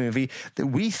horror movie that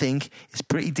we think is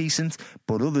pretty decent,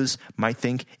 but others might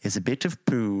think is a bit of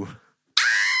poo.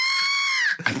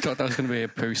 I thought that was going to be a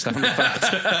poo sound effect.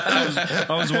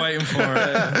 I was waiting for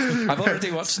it. I've already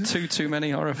watched too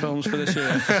many horror films for this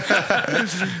year.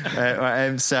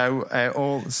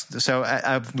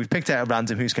 We've picked out at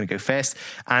random who's going to go first,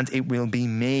 and it will be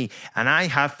me. And I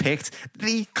have picked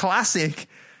the classic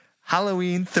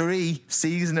Halloween 3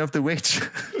 Season of the Witch.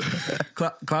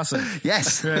 Classic.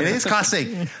 Yes, it is classic.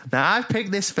 Now, I've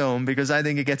picked this film because I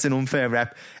think it gets an unfair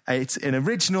rep. It's an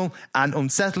original and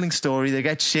unsettling story that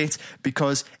gets shit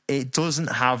because it doesn't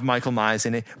have Michael Myers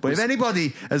in it. But if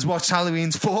anybody has watched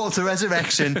Halloween's Fall to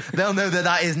Resurrection, they'll know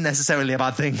that isn't necessarily a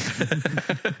bad thing.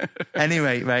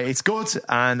 Anyway, right, it's good,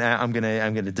 and I'm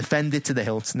gonna defend it to the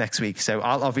hilt next week. So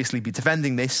I'll obviously be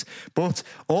defending this, but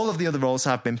all of the other roles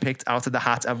have been picked out of the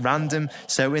hat at random.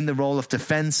 So in the role of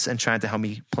defense and trying to help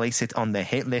me place it on the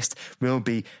hit list will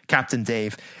be Captain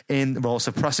Dave. In the roles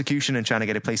of prosecution and trying to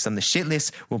get it placed on the shit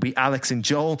list will be Alex and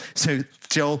Joel. So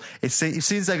Joel, it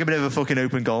seems like a bit of a fucking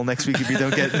open goal next week if you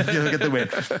don't get the win.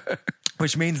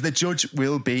 Which means the judge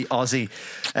will be Ozzy.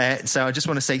 So I just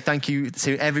want to say thank you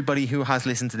to everybody who has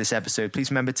listened to this episode.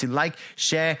 Please remember to like,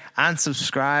 share, and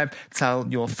subscribe. Tell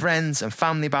your friends and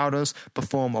family about us.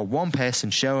 Perform a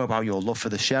one-person show about your love for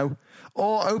the show.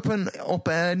 Or open up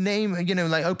a name,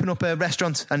 open up a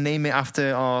restaurant and name it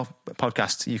after our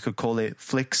podcast. You could call it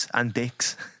Flicks and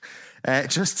Dicks.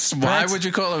 Why would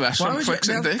you call a restaurant Flicks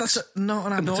and Dicks? That's not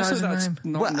an advertising name.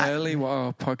 Not nearly what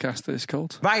our podcast is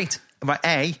called. Right.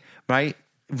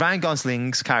 Ryan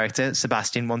Gosling's character,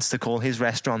 Sebastian, wants to call his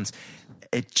restaurant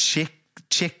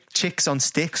Chicks on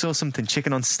Sticks or something.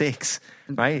 Chicken on Sticks.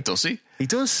 Right? Does he? He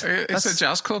does. It's a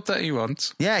jazz club that he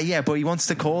wants. Yeah, but he wants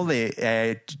to call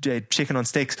it Chicken on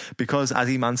Sticks because, as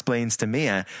he mansplains to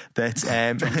Mia, that...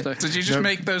 Did you just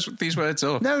make these words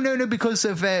up? No, because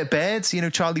of birds.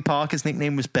 Charlie Parker's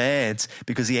nickname was Birds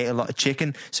because he ate a lot of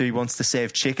chicken, so he wants to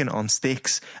serve chicken on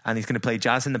sticks, and he's going to play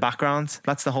jazz in the background.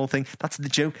 That's the whole thing. That's the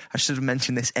joke. I should have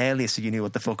mentioned this earlier so you knew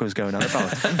what the fuck I was going on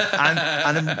about.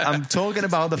 and I'm talking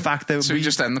about the fact that we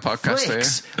just end the podcast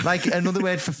Flicks, like another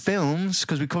word for films,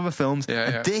 because we cover films,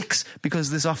 dicks, because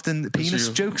there's often penis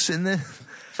jokes in there.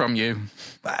 From you.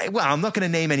 Well, I'm not going to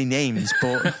name any names,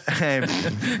 but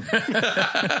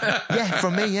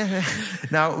from me, yeah.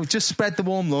 Now, just spread the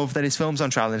warm love that is Films on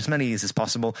Trial in as many years as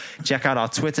possible. Check out our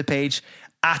Twitter page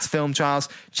at Film Trials.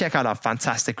 Check out our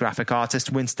fantastic graphic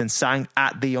artist, Winston Sang,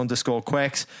 at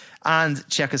 @the_quirks. And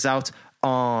check us out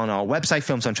on our website,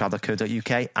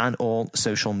 filmsontrial.co.uk, and all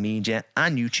social media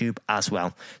and YouTube as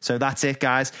well. So that's it,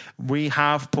 guys. We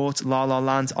have put La La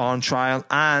Land on trial,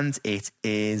 and it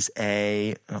is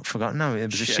it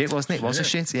was a shit, wasn't it? It was a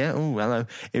shit, yeah. Oh, hello.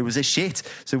 It was a shit.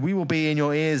 So we will be in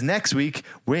your ears next week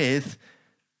with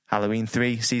Halloween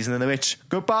 3 Season of the Witch.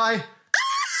 Goodbye.